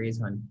the raise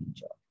hand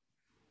feature.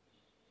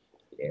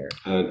 There.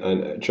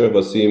 And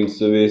Trevor seems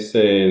to be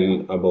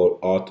saying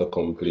about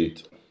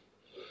autocomplete.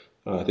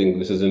 I think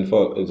this is a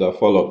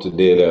follow-up to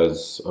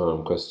Delia's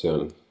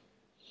question.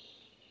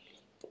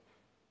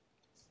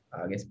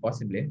 I guess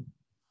possibly.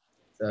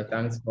 So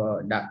thanks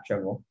for that,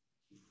 Trevor.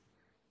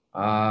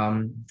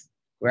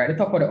 We're at the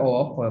top of the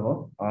hour,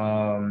 however.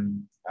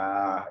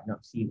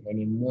 Not seeing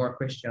any more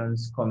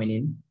questions coming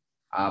in.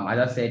 As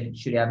I said,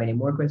 should you have any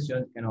more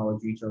questions, you can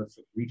always reach out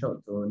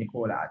to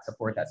Nicola at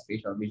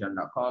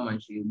support@spatialvision.com,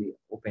 and she'll be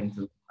open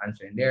to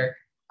answering there.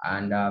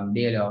 And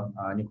Delia,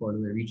 Nicola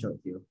will reach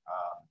out to you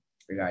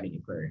regarding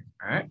your query.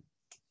 All right.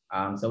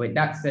 So with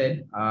that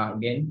said,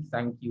 again,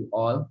 thank you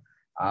all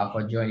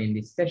for joining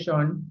this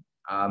session.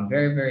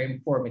 Very, very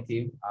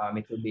informative.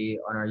 It will be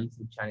on our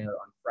YouTube channel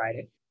on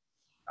Friday,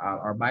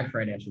 or by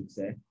Friday, I should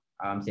say.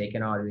 So you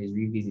can always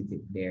revisit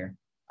it there.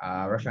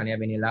 Roshan, you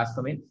have any last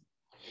comments?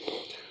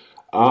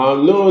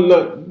 No,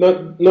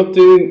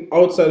 nothing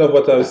outside of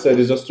what I've said.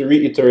 Is just to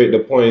reiterate the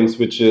points,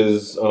 which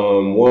is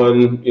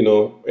one,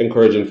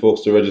 encouraging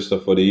folks to register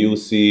for the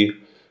UC.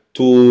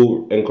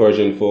 Two,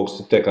 encouraging folks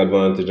to take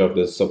advantage of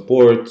the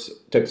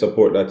tech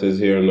support that is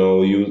here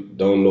now. You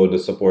download the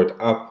support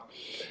app.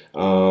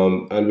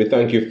 And we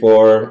thank you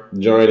for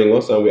joining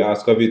us, and we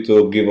ask of you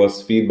to give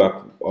us feedback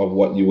of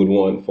what you would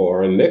want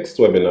for our next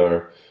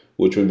webinar,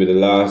 which will be the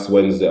last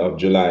Wednesday of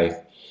July.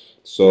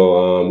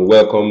 So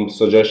welcome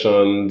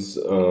suggestions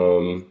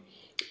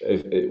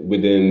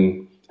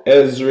within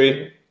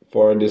Esri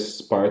for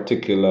this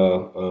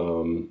particular,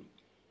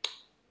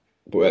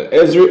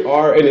 Esri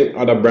or any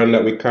other brand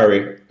that we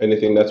carry,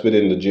 anything that's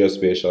within the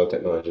geospatial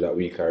technology that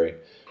we carry,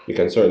 we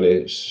can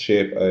certainly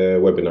shape a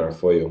webinar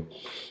for you.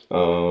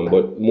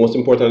 But most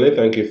importantly,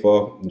 thank you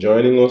for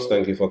joining us.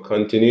 Thank you for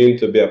continuing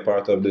to be a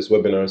part of this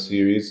webinar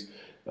series.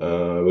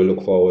 We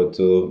look forward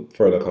to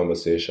further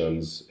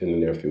conversations in the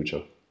near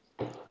future.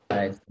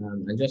 Right.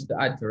 And just to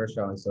add to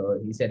Rashawn, so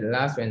he said the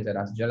last Wednesday,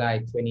 that's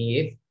July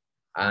 28th.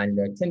 And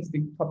the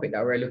tentative topic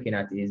that we're looking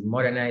at is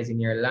modernizing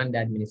your land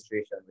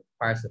administration with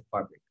Parcel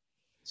Fabric.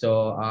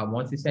 So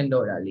once we send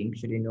out that link,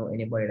 should you know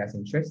anybody that's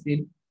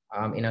interested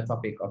in a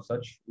topic of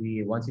such,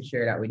 we want to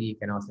share that with you. You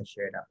can also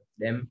share that with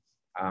them.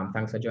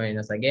 Thanks for joining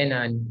us again,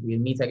 and we'll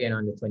meet again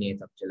on the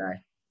 28th of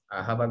July.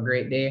 Have a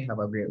great day. Have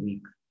a great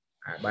week.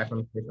 Bye from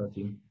the Spatial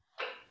team.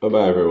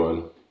 Bye-bye,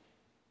 everyone.